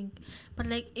don't think. But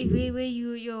like, where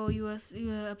you were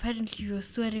apparently you were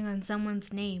swearing on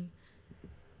someone's name.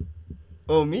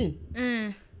 Oh, me?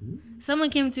 Someone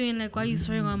came to me and like, why are you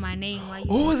swearing on my name?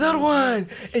 That one!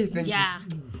 Hey, thank you.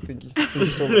 Thank you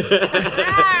so much.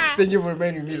 Thank you for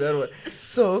reminding me that one.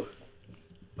 So,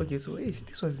 okay, so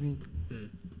this was me.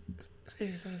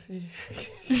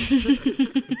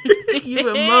 You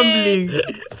were mumbling.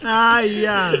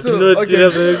 Yeah. So, okay.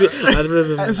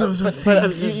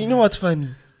 You know what's funny?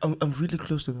 I'm really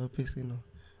close to that person,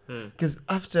 because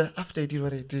after I did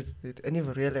what I did, I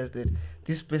never realized that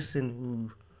this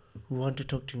person who want to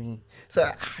talk to me.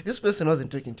 So this person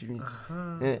wasn't talking to me.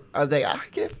 Yeah, I was like,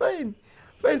 okay, fine.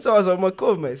 So I was on my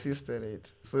call with my sister,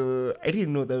 right? So I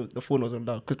didn't know that the phone was on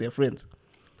loud because they're friends.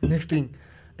 The next thing,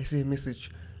 I see a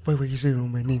message. Why were you saying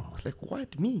my name? I was like,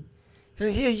 what, me? He's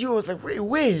like, yeah, you. I was like,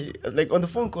 wait. Like on the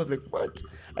phone call, I was like, what?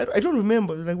 I don't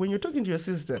remember. Like when you're talking to your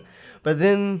sister. But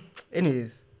then,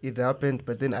 anyways, it happened.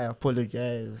 But then I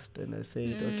apologized and I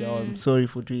said, okay, I'm sorry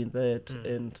for doing that.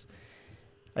 And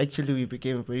actually, we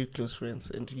became very close friends,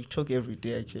 and we talk every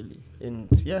day actually. And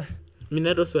yeah. I mean,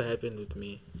 that also happened with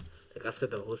me. Like after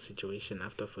the whole situation,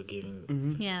 after forgiving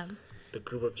the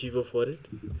group of people for it.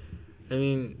 I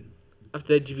mean,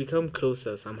 after that, you become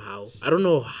closer somehow. I don't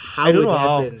know how it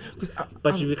happens,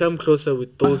 but you become closer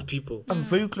with those people. I'm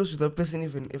very close to that person,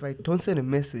 even if I don't send a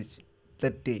message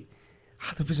that day.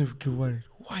 The person will get worried.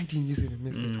 Why didn't you send a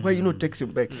message? Why you not text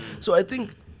him back? So I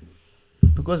think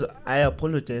because I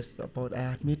apologized about,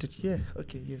 I admitted, yes,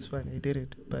 fine, I did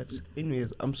it. But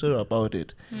anyways, I'm sorry about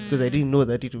it because I didn't know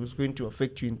that it was going to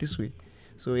affect you in this way.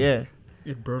 So yeah.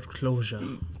 It brought closure.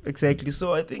 Exactly.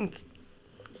 So I think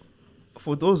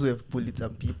for those who have bullied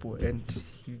some people and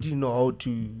you didn't know how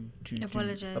to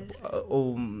apologize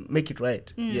or make it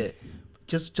right. Yeah,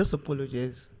 just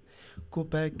apologize. Go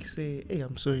back, say, hey,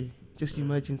 I'm sorry. Just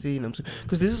imagine saying I'm sorry.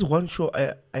 Because this is one show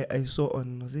I saw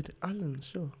on, was it Alan's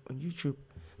show on YouTube?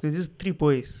 So there's 3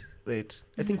 boys, right?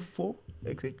 I think 4,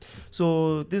 exactly.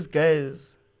 So these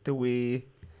guys, they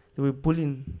were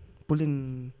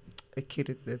bullying a kid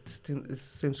at the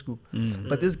same school.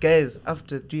 But these guys,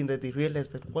 after doing that, they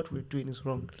realized that what we're doing is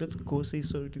wrong. Let's go say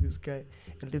sorry to this guy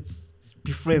and let's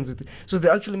be friends with him. So they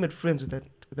actually made friends with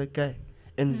that guy,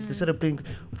 and they started playing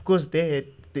because they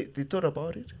thought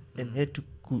about it and had to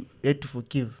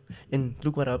forgive. And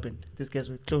look what happened. These guys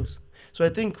were close. So I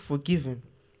think forgiving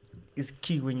is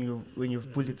key when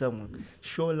you've bullied someone.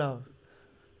 Show love.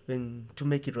 To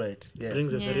make it right,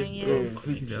 brings a very strong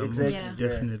exactly,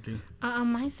 definitely. On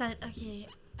my side, okay,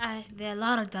 there are a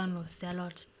lot of downloads. There are a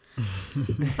lot,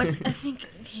 but I think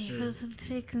for the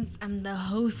sake I'm the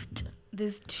host,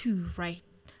 there's 2, right?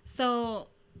 So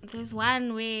there's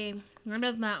one where one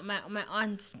of my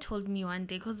aunts told me one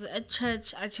day, because at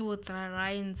church I chill with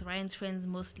Ryan's friends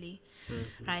mostly,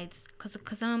 right? Because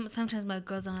sometimes my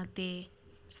girls are not there.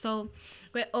 So,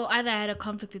 either I had a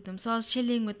conflict with them. So I was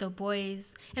chilling with the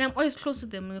boys, and I'm always close to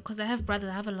them because I have brothers.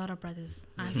 I have a lot of brothers.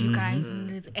 I have you guys, and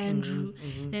there's Andrew.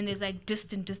 Then there's like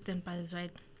distant brothers,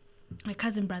 right? My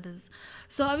cousin brothers.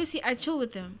 So obviously I chill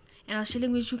with them, and I was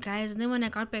chilling with you guys. And then when I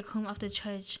got back home after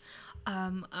church,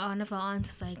 one of our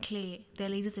aunts is like, Claire, the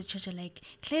ladies at church are like,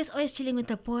 Claire's always chilling with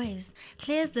the boys.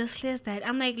 Claire's this, Claire's that.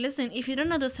 I'm like, listen, if you don't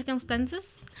know the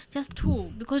circumstances, just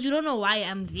tool, because you don't know why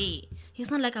I'm there. It's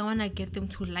not like I want to get them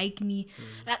to like me.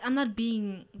 Like, I'm not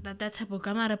being that type of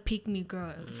girl. I'm not a pick-me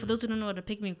girl. For those who don't know what a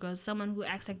pick-me girl is, someone who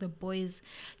acts like the boys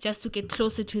just to get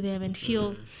closer to them and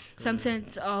feel some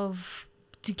sense of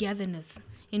togetherness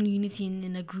and unity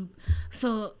in a group.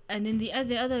 So, and then the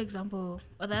other example,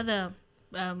 or the other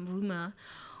rumor,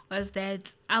 was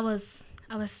that I was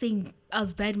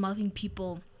bad mouthing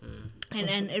people,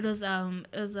 and it was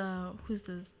who's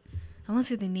this? I won't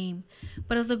say the name,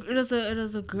 but it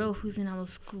was a girl who's in our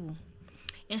school,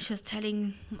 and she was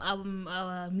telling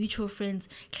our mutual friends,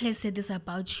 Claire said this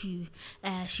about you.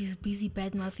 She's busy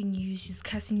bad mouthing you. She's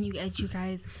cussing you at you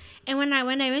guys. And when I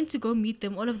went to go meet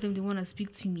them, all of them didn't want to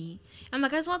speak to me. I'm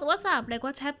like, guys, what's up? Like,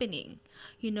 what's happening?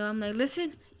 You know, I'm like,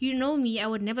 listen, you know me. I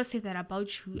would never say that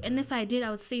about you. And if I did,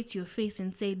 I would say it to your face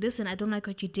and say, listen, I don't like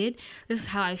what you did. This is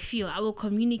how I feel. I will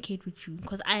communicate with you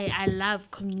because I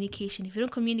love communication. If you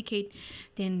don't communicate,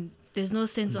 then there's no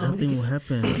sense of nothing will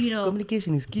happen. You know,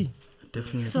 communication is key.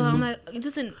 Definitely. So I'm like,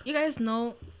 listen, you guys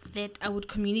know that I would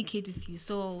communicate with you.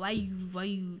 So why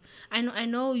you? I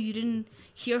know you didn't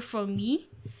hear from me,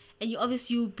 and you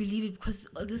obviously believe it because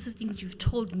this is things you've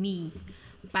told me.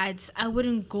 But I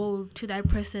wouldn't go to that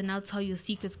person and I'll tell your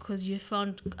secrets because you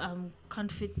found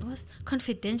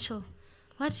confidential.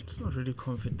 What? It's not really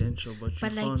confidential, but you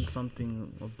found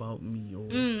something about me, or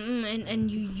and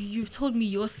you've told me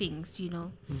your things, you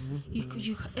know.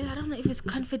 You I don't know if it's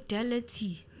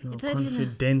confidentiality. No,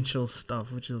 confidential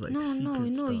stuff, which is like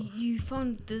secret stuff. You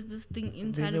found this thing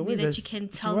inside of me that you can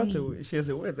tell me. She has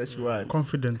a word that she wants.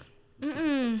 Confident.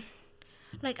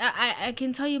 Like I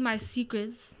can tell you my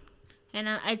secrets, and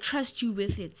I trust you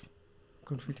with it.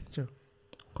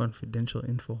 Confidential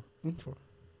info.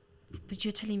 But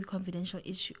you're telling me confidential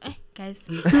issue, guys.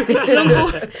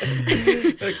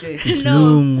 Okay.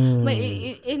 No, but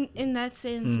in that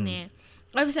sense,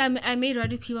 obviously I made right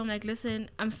with people. I'm like, listen,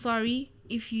 I'm sorry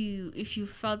if you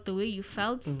felt the way you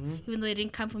felt, even though it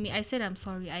didn't come from me. I said I'm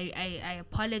sorry. I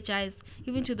apologized.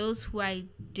 Even to those who I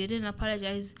didn't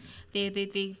apologize, they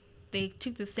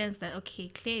took the sense that, okay,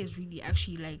 Claire is really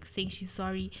actually like saying she's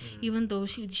sorry, even though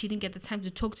she didn't get the time to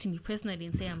talk to me personally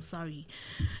and say I'm sorry,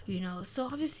 you know. So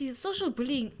obviously social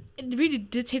bullying, it really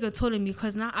did take a toll on me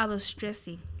because now I was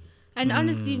stressing, and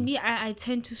honestly, me, I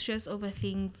tend to stress over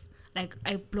things. Like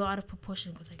I blow out of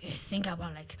proportion because like I think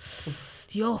about like,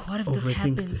 yo, what if this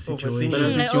happens? The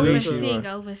situation. I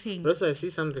overthink. But also I see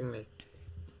something like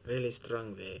really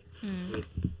strong there with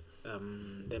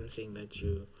them saying that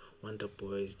you want the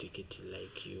boys to get to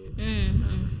like you.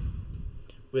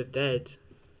 With that,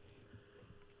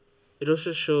 it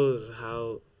also shows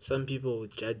how some people will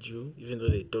judge you even though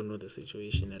they don't know the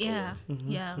situation at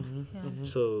all.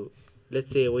 So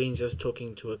let's say Wayne's just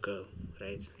talking to a girl,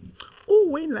 right? Oh,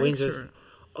 Wayne's her.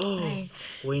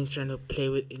 Wayne's trying to play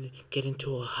with, get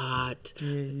into her heart.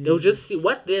 They'll just see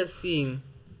what they're seeing.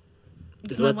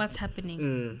 It's not what's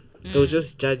happening. They'll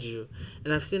just judge you.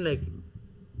 And I've seen like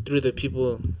through the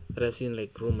people that I've seen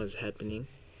like rumors happening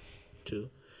to,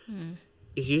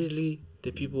 it's usually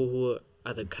the people who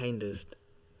are the kindest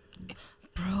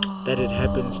Bro. that it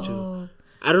happens to.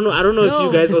 I don't know if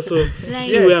you guys also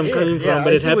see where I'm coming from,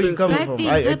 but it happens.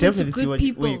 I definitely see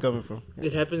where you're coming from. Yeah.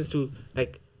 It happens to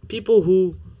like people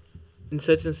who, in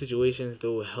certain situations, they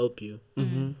will help you,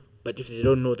 but if they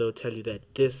don't know, they'll tell you that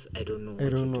this I don't know. I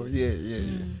don't know.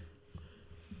 Yeah.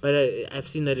 But I've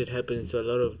seen that it happens to a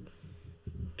lot of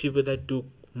people that do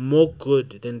more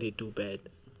good than they do bad.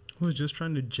 Who's just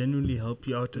trying to genuinely help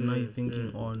you out, and now you're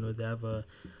thinking, oh no, they have a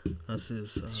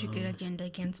secret agenda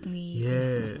against me.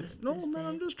 Yeah. No, man,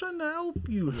 I'm just trying to help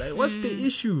you. Like, what's the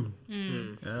issue?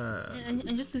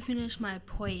 And just to finish my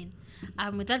point,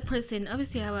 with that person,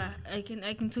 obviously I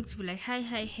can talk to you like, hi,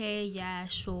 hey, yeah,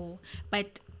 sure.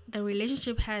 But the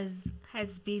relationship has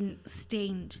been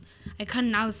stained. I can't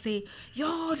now say,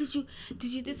 yo, did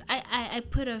you this? I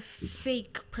put a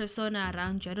fake persona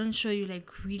around you. I don't show you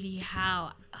like really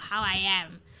how I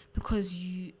am, because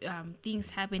you things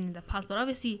happened in the past. But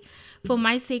obviously, for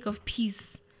my sake of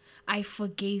peace, I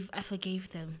forgave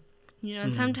them. You know,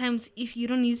 and sometimes if you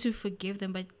don't need to forgive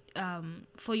them, but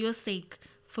for your sake,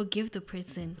 forgive the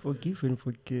person. Forgive and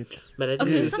forget. But I okay,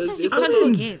 think sometimes you can't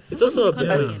forget. It's also a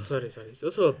bad sorry. It's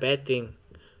also a bad thing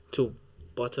to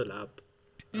bottle up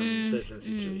certain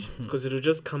situations, because it will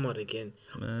just come out again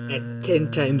at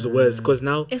 10 times worse. Because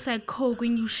now it's like Coke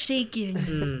when you shake it.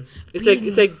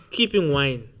 It's like keeping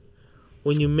wine.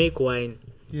 When you make wine,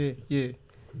 then you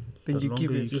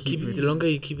keep it. The longer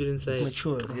you keep it inside,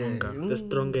 mature, the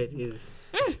stronger it is.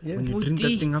 When you drink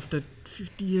that thing after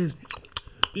 50 years,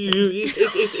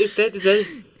 it's that.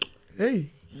 Hey.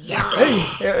 Yes.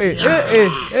 Hey.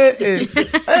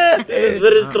 It's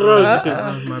very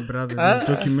strong. My brother, there's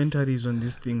documentaries on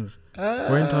these things.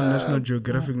 Went on National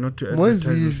Geographic not to advertise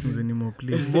these things anymore,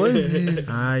 please. Moses.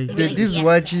 This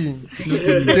watching.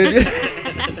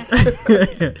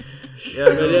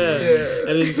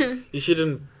 I mean, you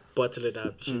shouldn't bottle it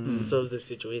up. You should solve the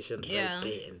situation right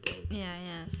there and then.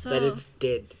 Yeah. So that it's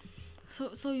dead.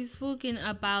 So you've spoken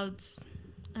about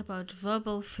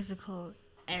verbal, physical,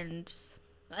 and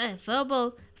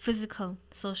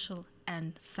social,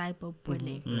 and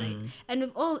cyberbullying, right? And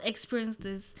we've all experienced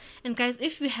this. And guys,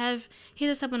 if you have, hit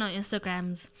us up on our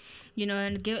Instagrams, you know,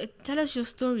 and tell us your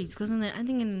stories, because I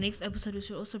think in the next episode we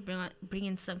should also bring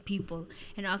in some people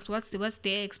and ask what's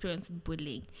their experience with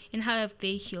bullying and how have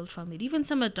they healed from it. Even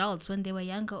some adults when they were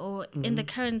younger or in the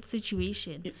current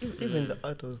situation. Even the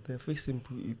adults, they're facing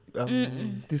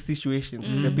these situations.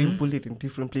 They're being bullied in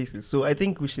different places. So I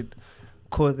think we should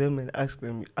call them and ask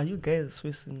them, are you guys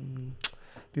facing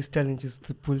these challenges,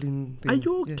 the bullying thing? Are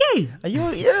you okay? Are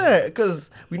you because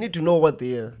we need to know what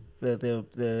they're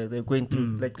going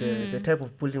through, like the type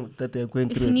of bullying that they're going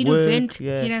through. If you need to vent,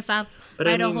 hit us up.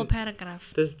 Write a whole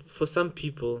paragraph. For some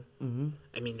people,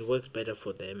 I mean, it works better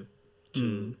for them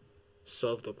to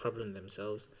solve the problem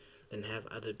themselves than have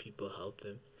other people help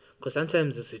them, because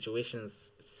sometimes the situation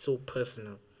is so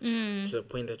personal to the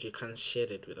point that you can't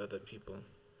share it with other people.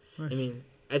 I mean,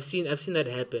 I've seen that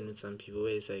happen with some people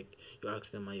where it's like you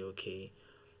ask them, "Are you okay?"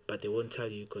 but they won't tell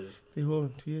you because they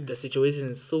won't. Yeah. The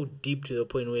situation is so deep to the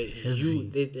point where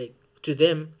to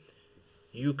them,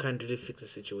 you can't really fix the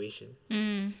situation.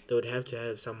 They would have to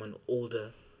have someone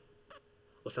older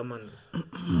or someone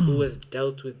who has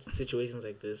dealt with situations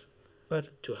like this,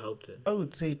 but to help them. I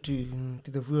would say to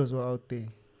the viewers who are out there,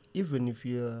 even if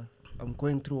I'm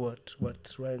going through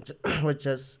what Ryan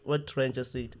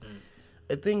just said.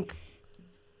 I think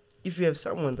if you have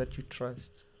someone that you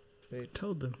trust, right,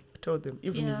 tell them,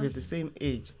 even if you're the same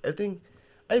age.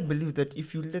 I believe that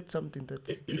if you let something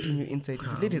that's eating you inside, if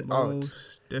you let it out,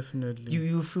 definitely,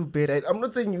 you feel better. I'm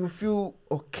not saying you feel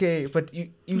okay, but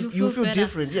you feel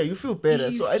different. Yeah, you feel better.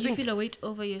 So I think you feel a weight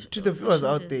over your to the viewers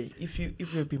out there, if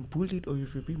you've been bullied or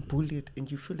if you've been bullied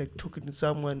and you feel like talking to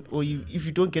someone, or if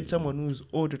you don't get someone who's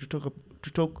older to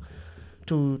talk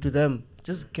to them,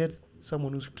 just get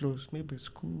someone who's close, maybe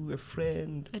school, a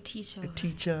friend, a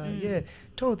teacher. Yeah,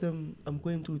 tell them I'm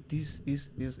going through this,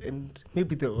 and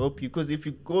maybe they'll help you. Because if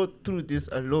you go through this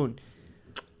alone,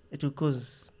 it will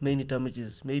cause many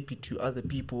damages, maybe to other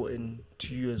people and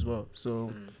to you as well.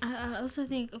 So I also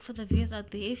think for the viewers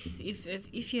out there,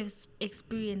 if you've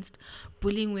experienced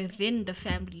bullying within the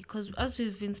family, because as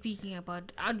we've been speaking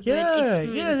about,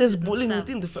 there's bullying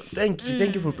within the family.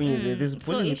 Thank you for bringing it. There's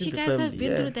bullying within the family. So if you guys have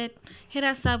been through that, hit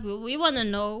us up. We want to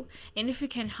know, and if we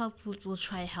can help, we'll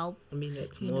try help. I mean,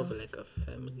 that's more of like a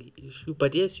family issue,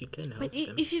 but yes, you can help. But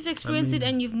if you've experienced it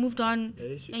and you've moved on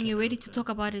and you're ready to talk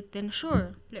about it, then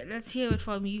sure, let's hear it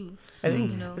from you. I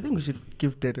think we should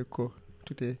give Dad a call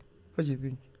today. What do you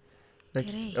think? Like,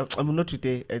 I'm not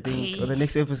today. I think on the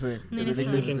next episode. We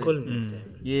can call him next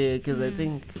time. Yeah, because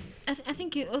I I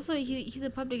think he's a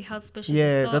public health specialist.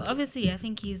 Yeah, so obviously I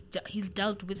think he's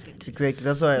dealt with it. Exactly.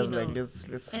 That's why I was like, let's.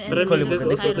 But I mean, there's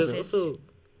also also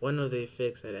one of the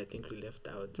effects that I think we left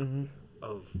out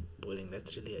of bullying.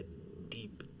 That's really a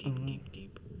deep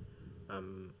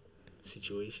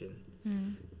situation.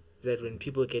 Is that when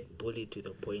people get bullied to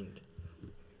the point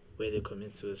where they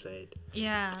commit suicide.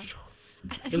 Yeah.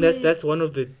 I think that's one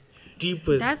of the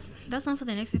deepest. That's not for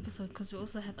the next episode because we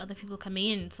also have other people coming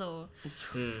in. So.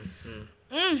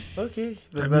 Okay.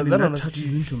 That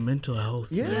touches into mental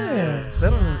health. Yeah.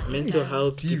 Mental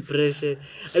health, depression.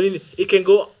 I mean, it can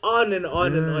go on and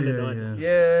on and on and on.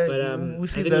 Yeah. But we'll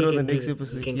see that on the next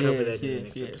episode. We can cover that in the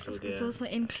next episode. So also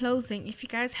in closing, if you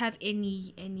guys have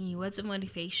any words of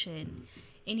motivation,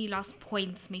 any last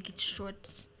points, make it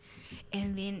short,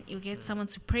 and then you get someone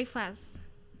to pray for us.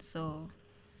 So,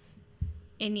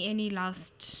 any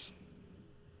last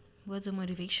words of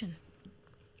motivation?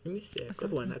 Let me see. I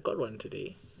got one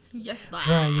today. Yes, bye.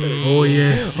 Oh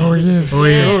yes. Oh yes. Oh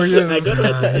yes. I got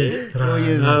one today.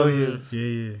 Oh yes.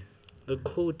 Yeah. The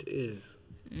quote is,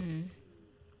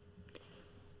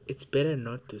 "It's better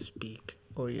not to speak."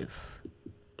 Oh yes.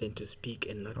 Than to speak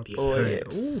and not be Oh heard.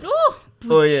 yes.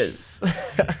 Oh yes.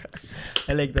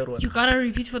 I like that one. You gotta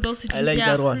repeat for those who didn't. I like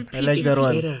that one. I like that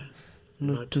one. It's better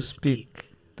not to speak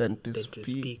than to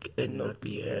speak and not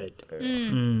be heard.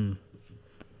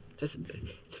 It's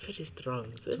very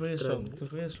strong. It's very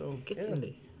strong. Get in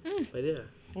there. But yeah.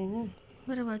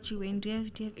 What about you, Wayne? Do you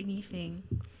have anything?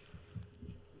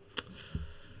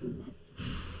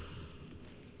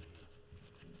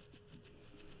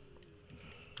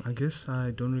 I guess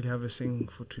I don't really have a saying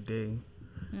for today,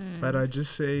 but I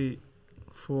just say,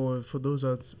 for those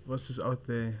of us out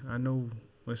there, I know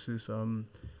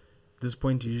this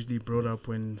point usually brought up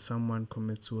when someone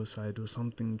commits suicide or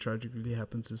something tragic really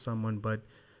happens to someone, but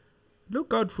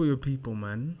look out for your people,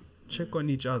 man. Check on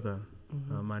each other.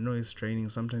 I know it's training.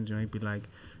 Sometimes you might be like,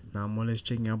 nah, I'm always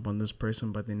checking up on this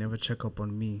person, but they never check up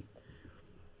on me.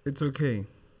 It's okay.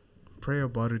 Pray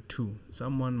about it too.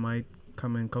 Someone might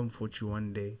come and comfort you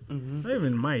one day. Not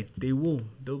even might, they will.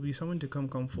 There'll be someone to come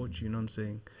comfort you, you know what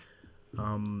I'm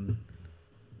saying?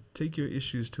 Take your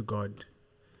issues to God.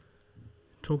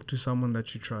 Talk to someone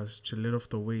that you trust to let off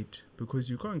the weight, because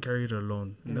you can't carry it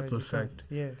alone. And that's a fact.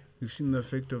 Yeah. We've seen the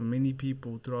effect of many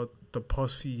people throughout the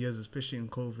past few years, especially in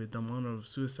COVID, the amount of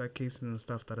suicide cases and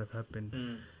stuff that have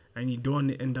happened. And you don't want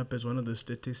to end up as one of the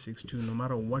statistics too. No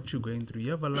matter what you're going through,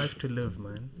 you have a life to live,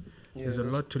 man. Yeah, there's a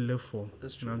lot to live for.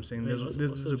 That's true. You know what I'm saying?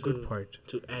 There's a good part.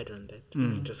 To add on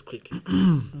that, just quickly.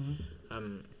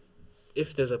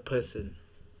 If there's a person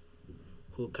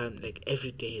who comes, like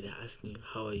every day they're asking you,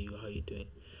 how are you doing?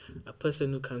 A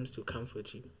person who comes to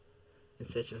comfort you in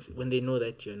such and when they know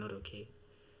that you're not okay,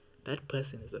 that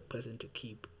person is a person to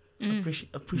keep.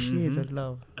 Appreciate that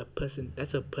love.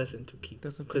 That's a person to keep.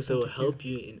 Because they will help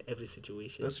you in every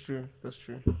situation. That's true.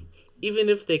 Even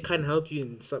if they can't help you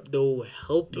in some, they'll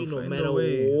help you no matter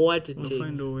what it takes. They'll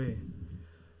find a way.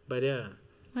 But yeah.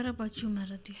 What about you,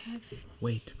 Mara? Do you have?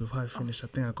 Wait, before I finish, I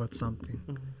think I got something.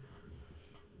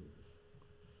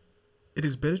 It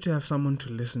is better to have someone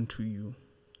to listen to you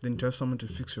than to have someone to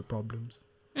fix your problems.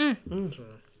 True.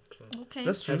 Okay.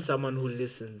 That's true. Have someone who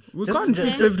listens. We can't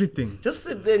fix everything. Just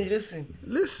sit there and listen.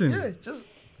 Listen. Yeah,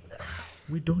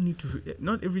 we don't need to.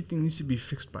 Not everything needs to be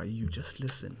fixed by you. Just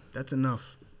listen. That's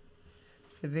enough.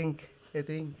 I think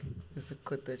there's a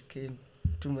quote that came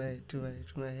to my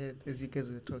head as you guys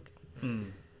were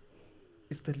talking.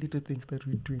 It's the little things that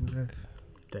we do in life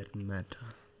that matter.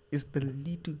 It's the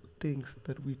little things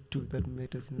that we do that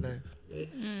matters in life.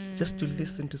 Just to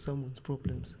listen to someone's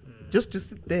problems. Just to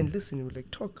sit there and listen and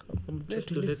like talk. I'm there just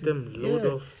to let listen. them load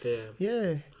off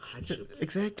their hardships.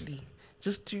 Exactly.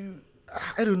 Just to,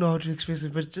 I don't know how to express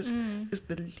it, but just it's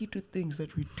the little things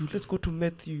that we do. Let's go to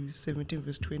Matthew 17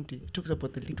 verse 20. It talks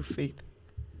about the little faith.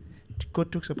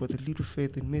 God talks about the little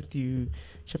faith in Matthew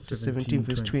chapter 17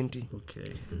 verse 20.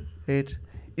 Okay. Right?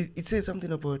 It says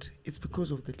something about it's because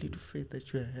of the little faith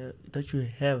that you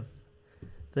have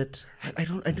that I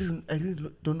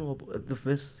don't know about the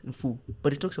verse in full,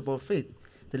 but it talks about faith,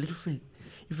 the little faith.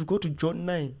 If you go to John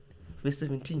 9 verse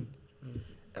 17,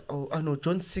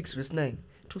 John 6 verse 9,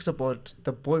 it talks about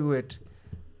the boy who had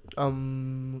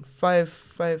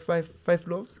five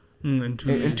loaves and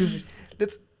two fish.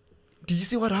 Do you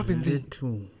see what happened there?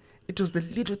 Two. It was the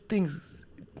little things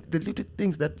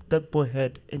that boy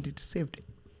had, and it saved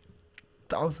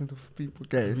thousands of people,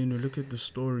 guys. I mean, we look at the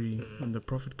story when the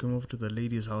prophet came over to the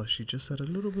lady's house. She just had a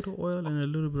little bit of oil and a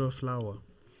little bit of flour.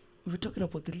 We're talking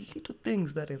about the little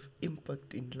things that have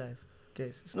impact in life,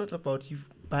 guys. It's not about you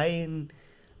buying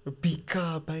a big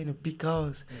car, buying a big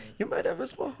house. You might have a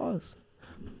small house,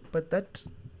 but that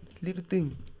little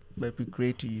thing might be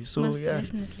great to you. So Most yeah,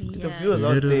 definitely, the yeah. viewers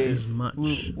out Little there is much.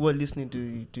 who are listening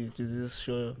to this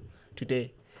show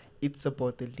today, it's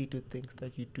about the little things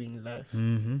that you do in life.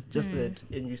 Just that,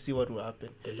 and you see what will happen.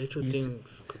 The little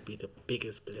things could be the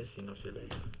biggest blessing of your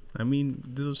life. I mean,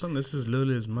 there's a song that says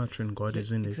little is much when God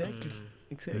is in it.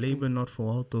 Exactly. Labor not for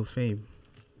wealth or fame.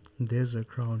 There's a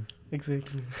crown.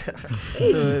 Exactly.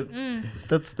 So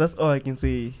that's all I can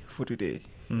say for today.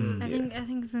 I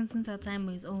think since our time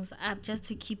is almost up, just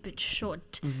to keep it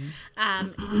short,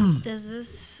 there's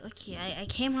this. Okay, I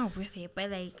came out with it,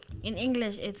 but like in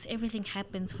English, it's everything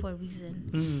happens for a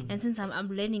reason. And since I'm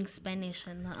learning Spanish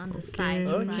on the side,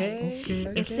 right?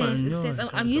 It says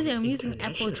I'm using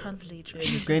Apple Translate. Right?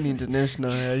 It's going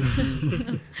international. I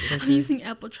see. I'm using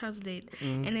Apple Translate,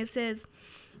 and it says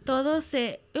todo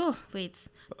se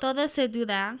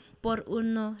duda por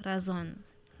una razón.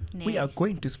 We are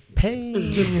going to Spain.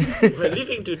 We're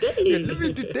living today.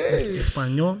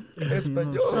 Español.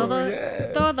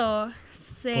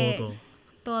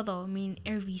 Todo mean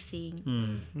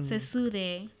everything. Se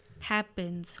sude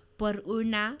happens for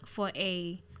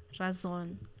a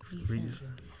razón.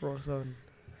 Reason. Not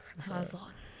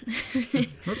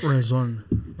razón.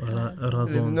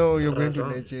 Razón. No, you're going to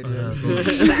Nigeria.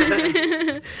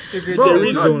 Bro,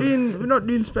 we're not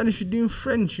doing Spanish, we're doing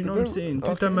French, you know what I'm saying?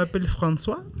 Tout à m'appelle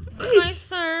François. Hi,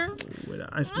 sir. Well,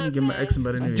 I'm speaking in my accent,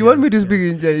 but anyway. Do you want me to speak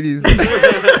in Chinese?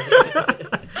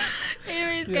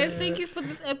 Anyways, guys, thank you for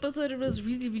this episode. It was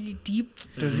really, really deep.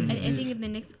 I think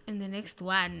in the next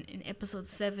one, in episode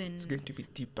 7, It's going to be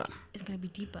deeper. It's gonna be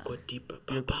deeper. Go deeper,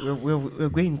 Papa. We're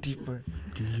going deeper.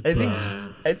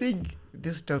 I think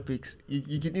these topics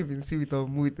you can even see with our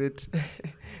mood that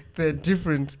they're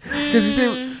different. Because you say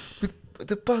with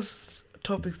the past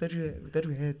topics that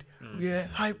we had, we are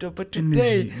hyped up, but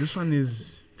today this one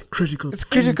is critical. it's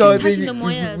critical. It's touching the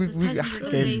moyas. It's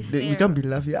touching the we can't be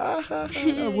laughing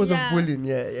because of bullying.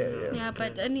 Yeah,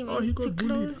 but anyways, to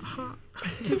close,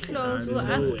 we'll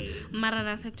ask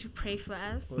Maranatha to pray for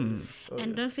us.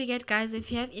 And don't forget, guys,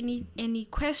 if you have any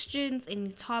questions, any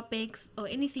topics, or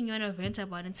anything you want to vent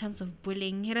about in terms of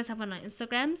bullying, hit us up on our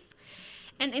Instagrams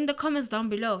and in the comments down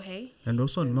below, hey? And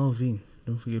also on Melvin.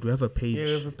 Don't forget, we have a page. Yeah,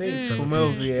 we have a page for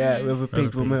Melvin. Yeah, we have a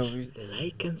page for Melvin.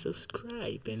 Like and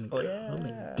subscribe and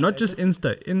comment. Not just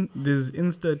Insta. There's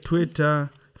Insta,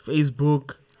 Twitter,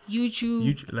 Facebook,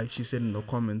 YouTube, like she said in the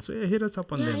comments. So yeah, hit us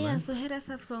up on them. Yeah, so hit us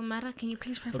up. So Mara, can you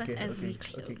please pray for us as we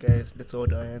close? Okay, guys, let's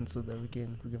hold our hands so that we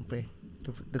can pray.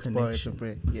 Let's bow and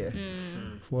pray. Yeah.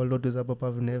 For our Lord who's up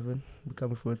above in heaven, we come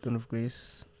before the throne of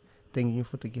grace. Thank you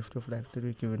for the gift of life that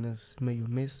you've given us. May your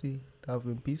mercy, love,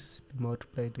 and peace be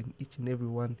multiplied in each and every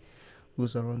one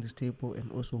who's around this table and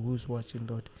also who's watching,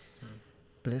 Lord.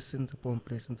 Blessings upon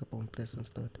blessings upon blessings,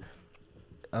 Lord.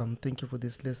 Thank you for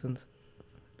these lessons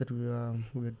that we are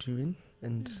doing,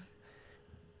 and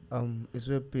as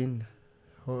we've been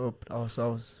helped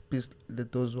ourselves, please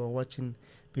let those who are watching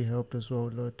be helped as well,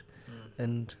 Lord,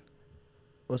 and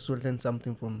also learn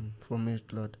something from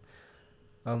it, Lord.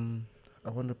 I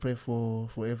want to pray for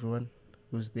everyone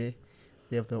who's there.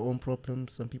 They have their own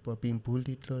problems. Some people are being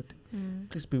bullied, Lord.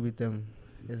 Please be with them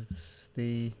as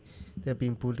they're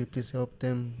being bullied. Please help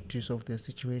them to solve their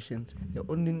situations.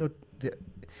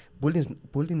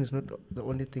 Bullying is not the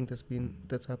only thing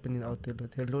that's happening out there,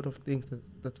 Lord. There are a lot of things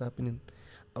that's happening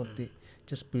out there.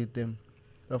 Just be with them.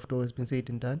 After all has been said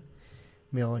and done,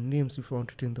 may our names be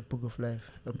found in the book of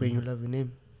life. I pray in your loving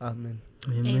name. Amen.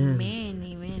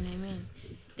 Amen.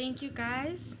 Thank you,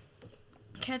 guys.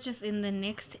 Catch us in the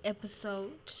next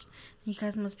episode. You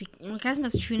guys must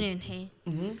tune in, hey?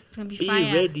 It's gonna be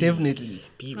fire. Ready. Definitely.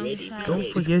 Be ready. Don't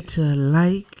forget to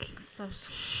like,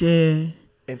 share,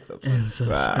 and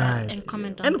subscribe. And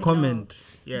comment And comment.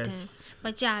 Yes.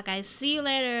 But yeah, guys, see you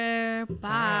later.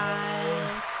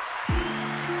 Bye.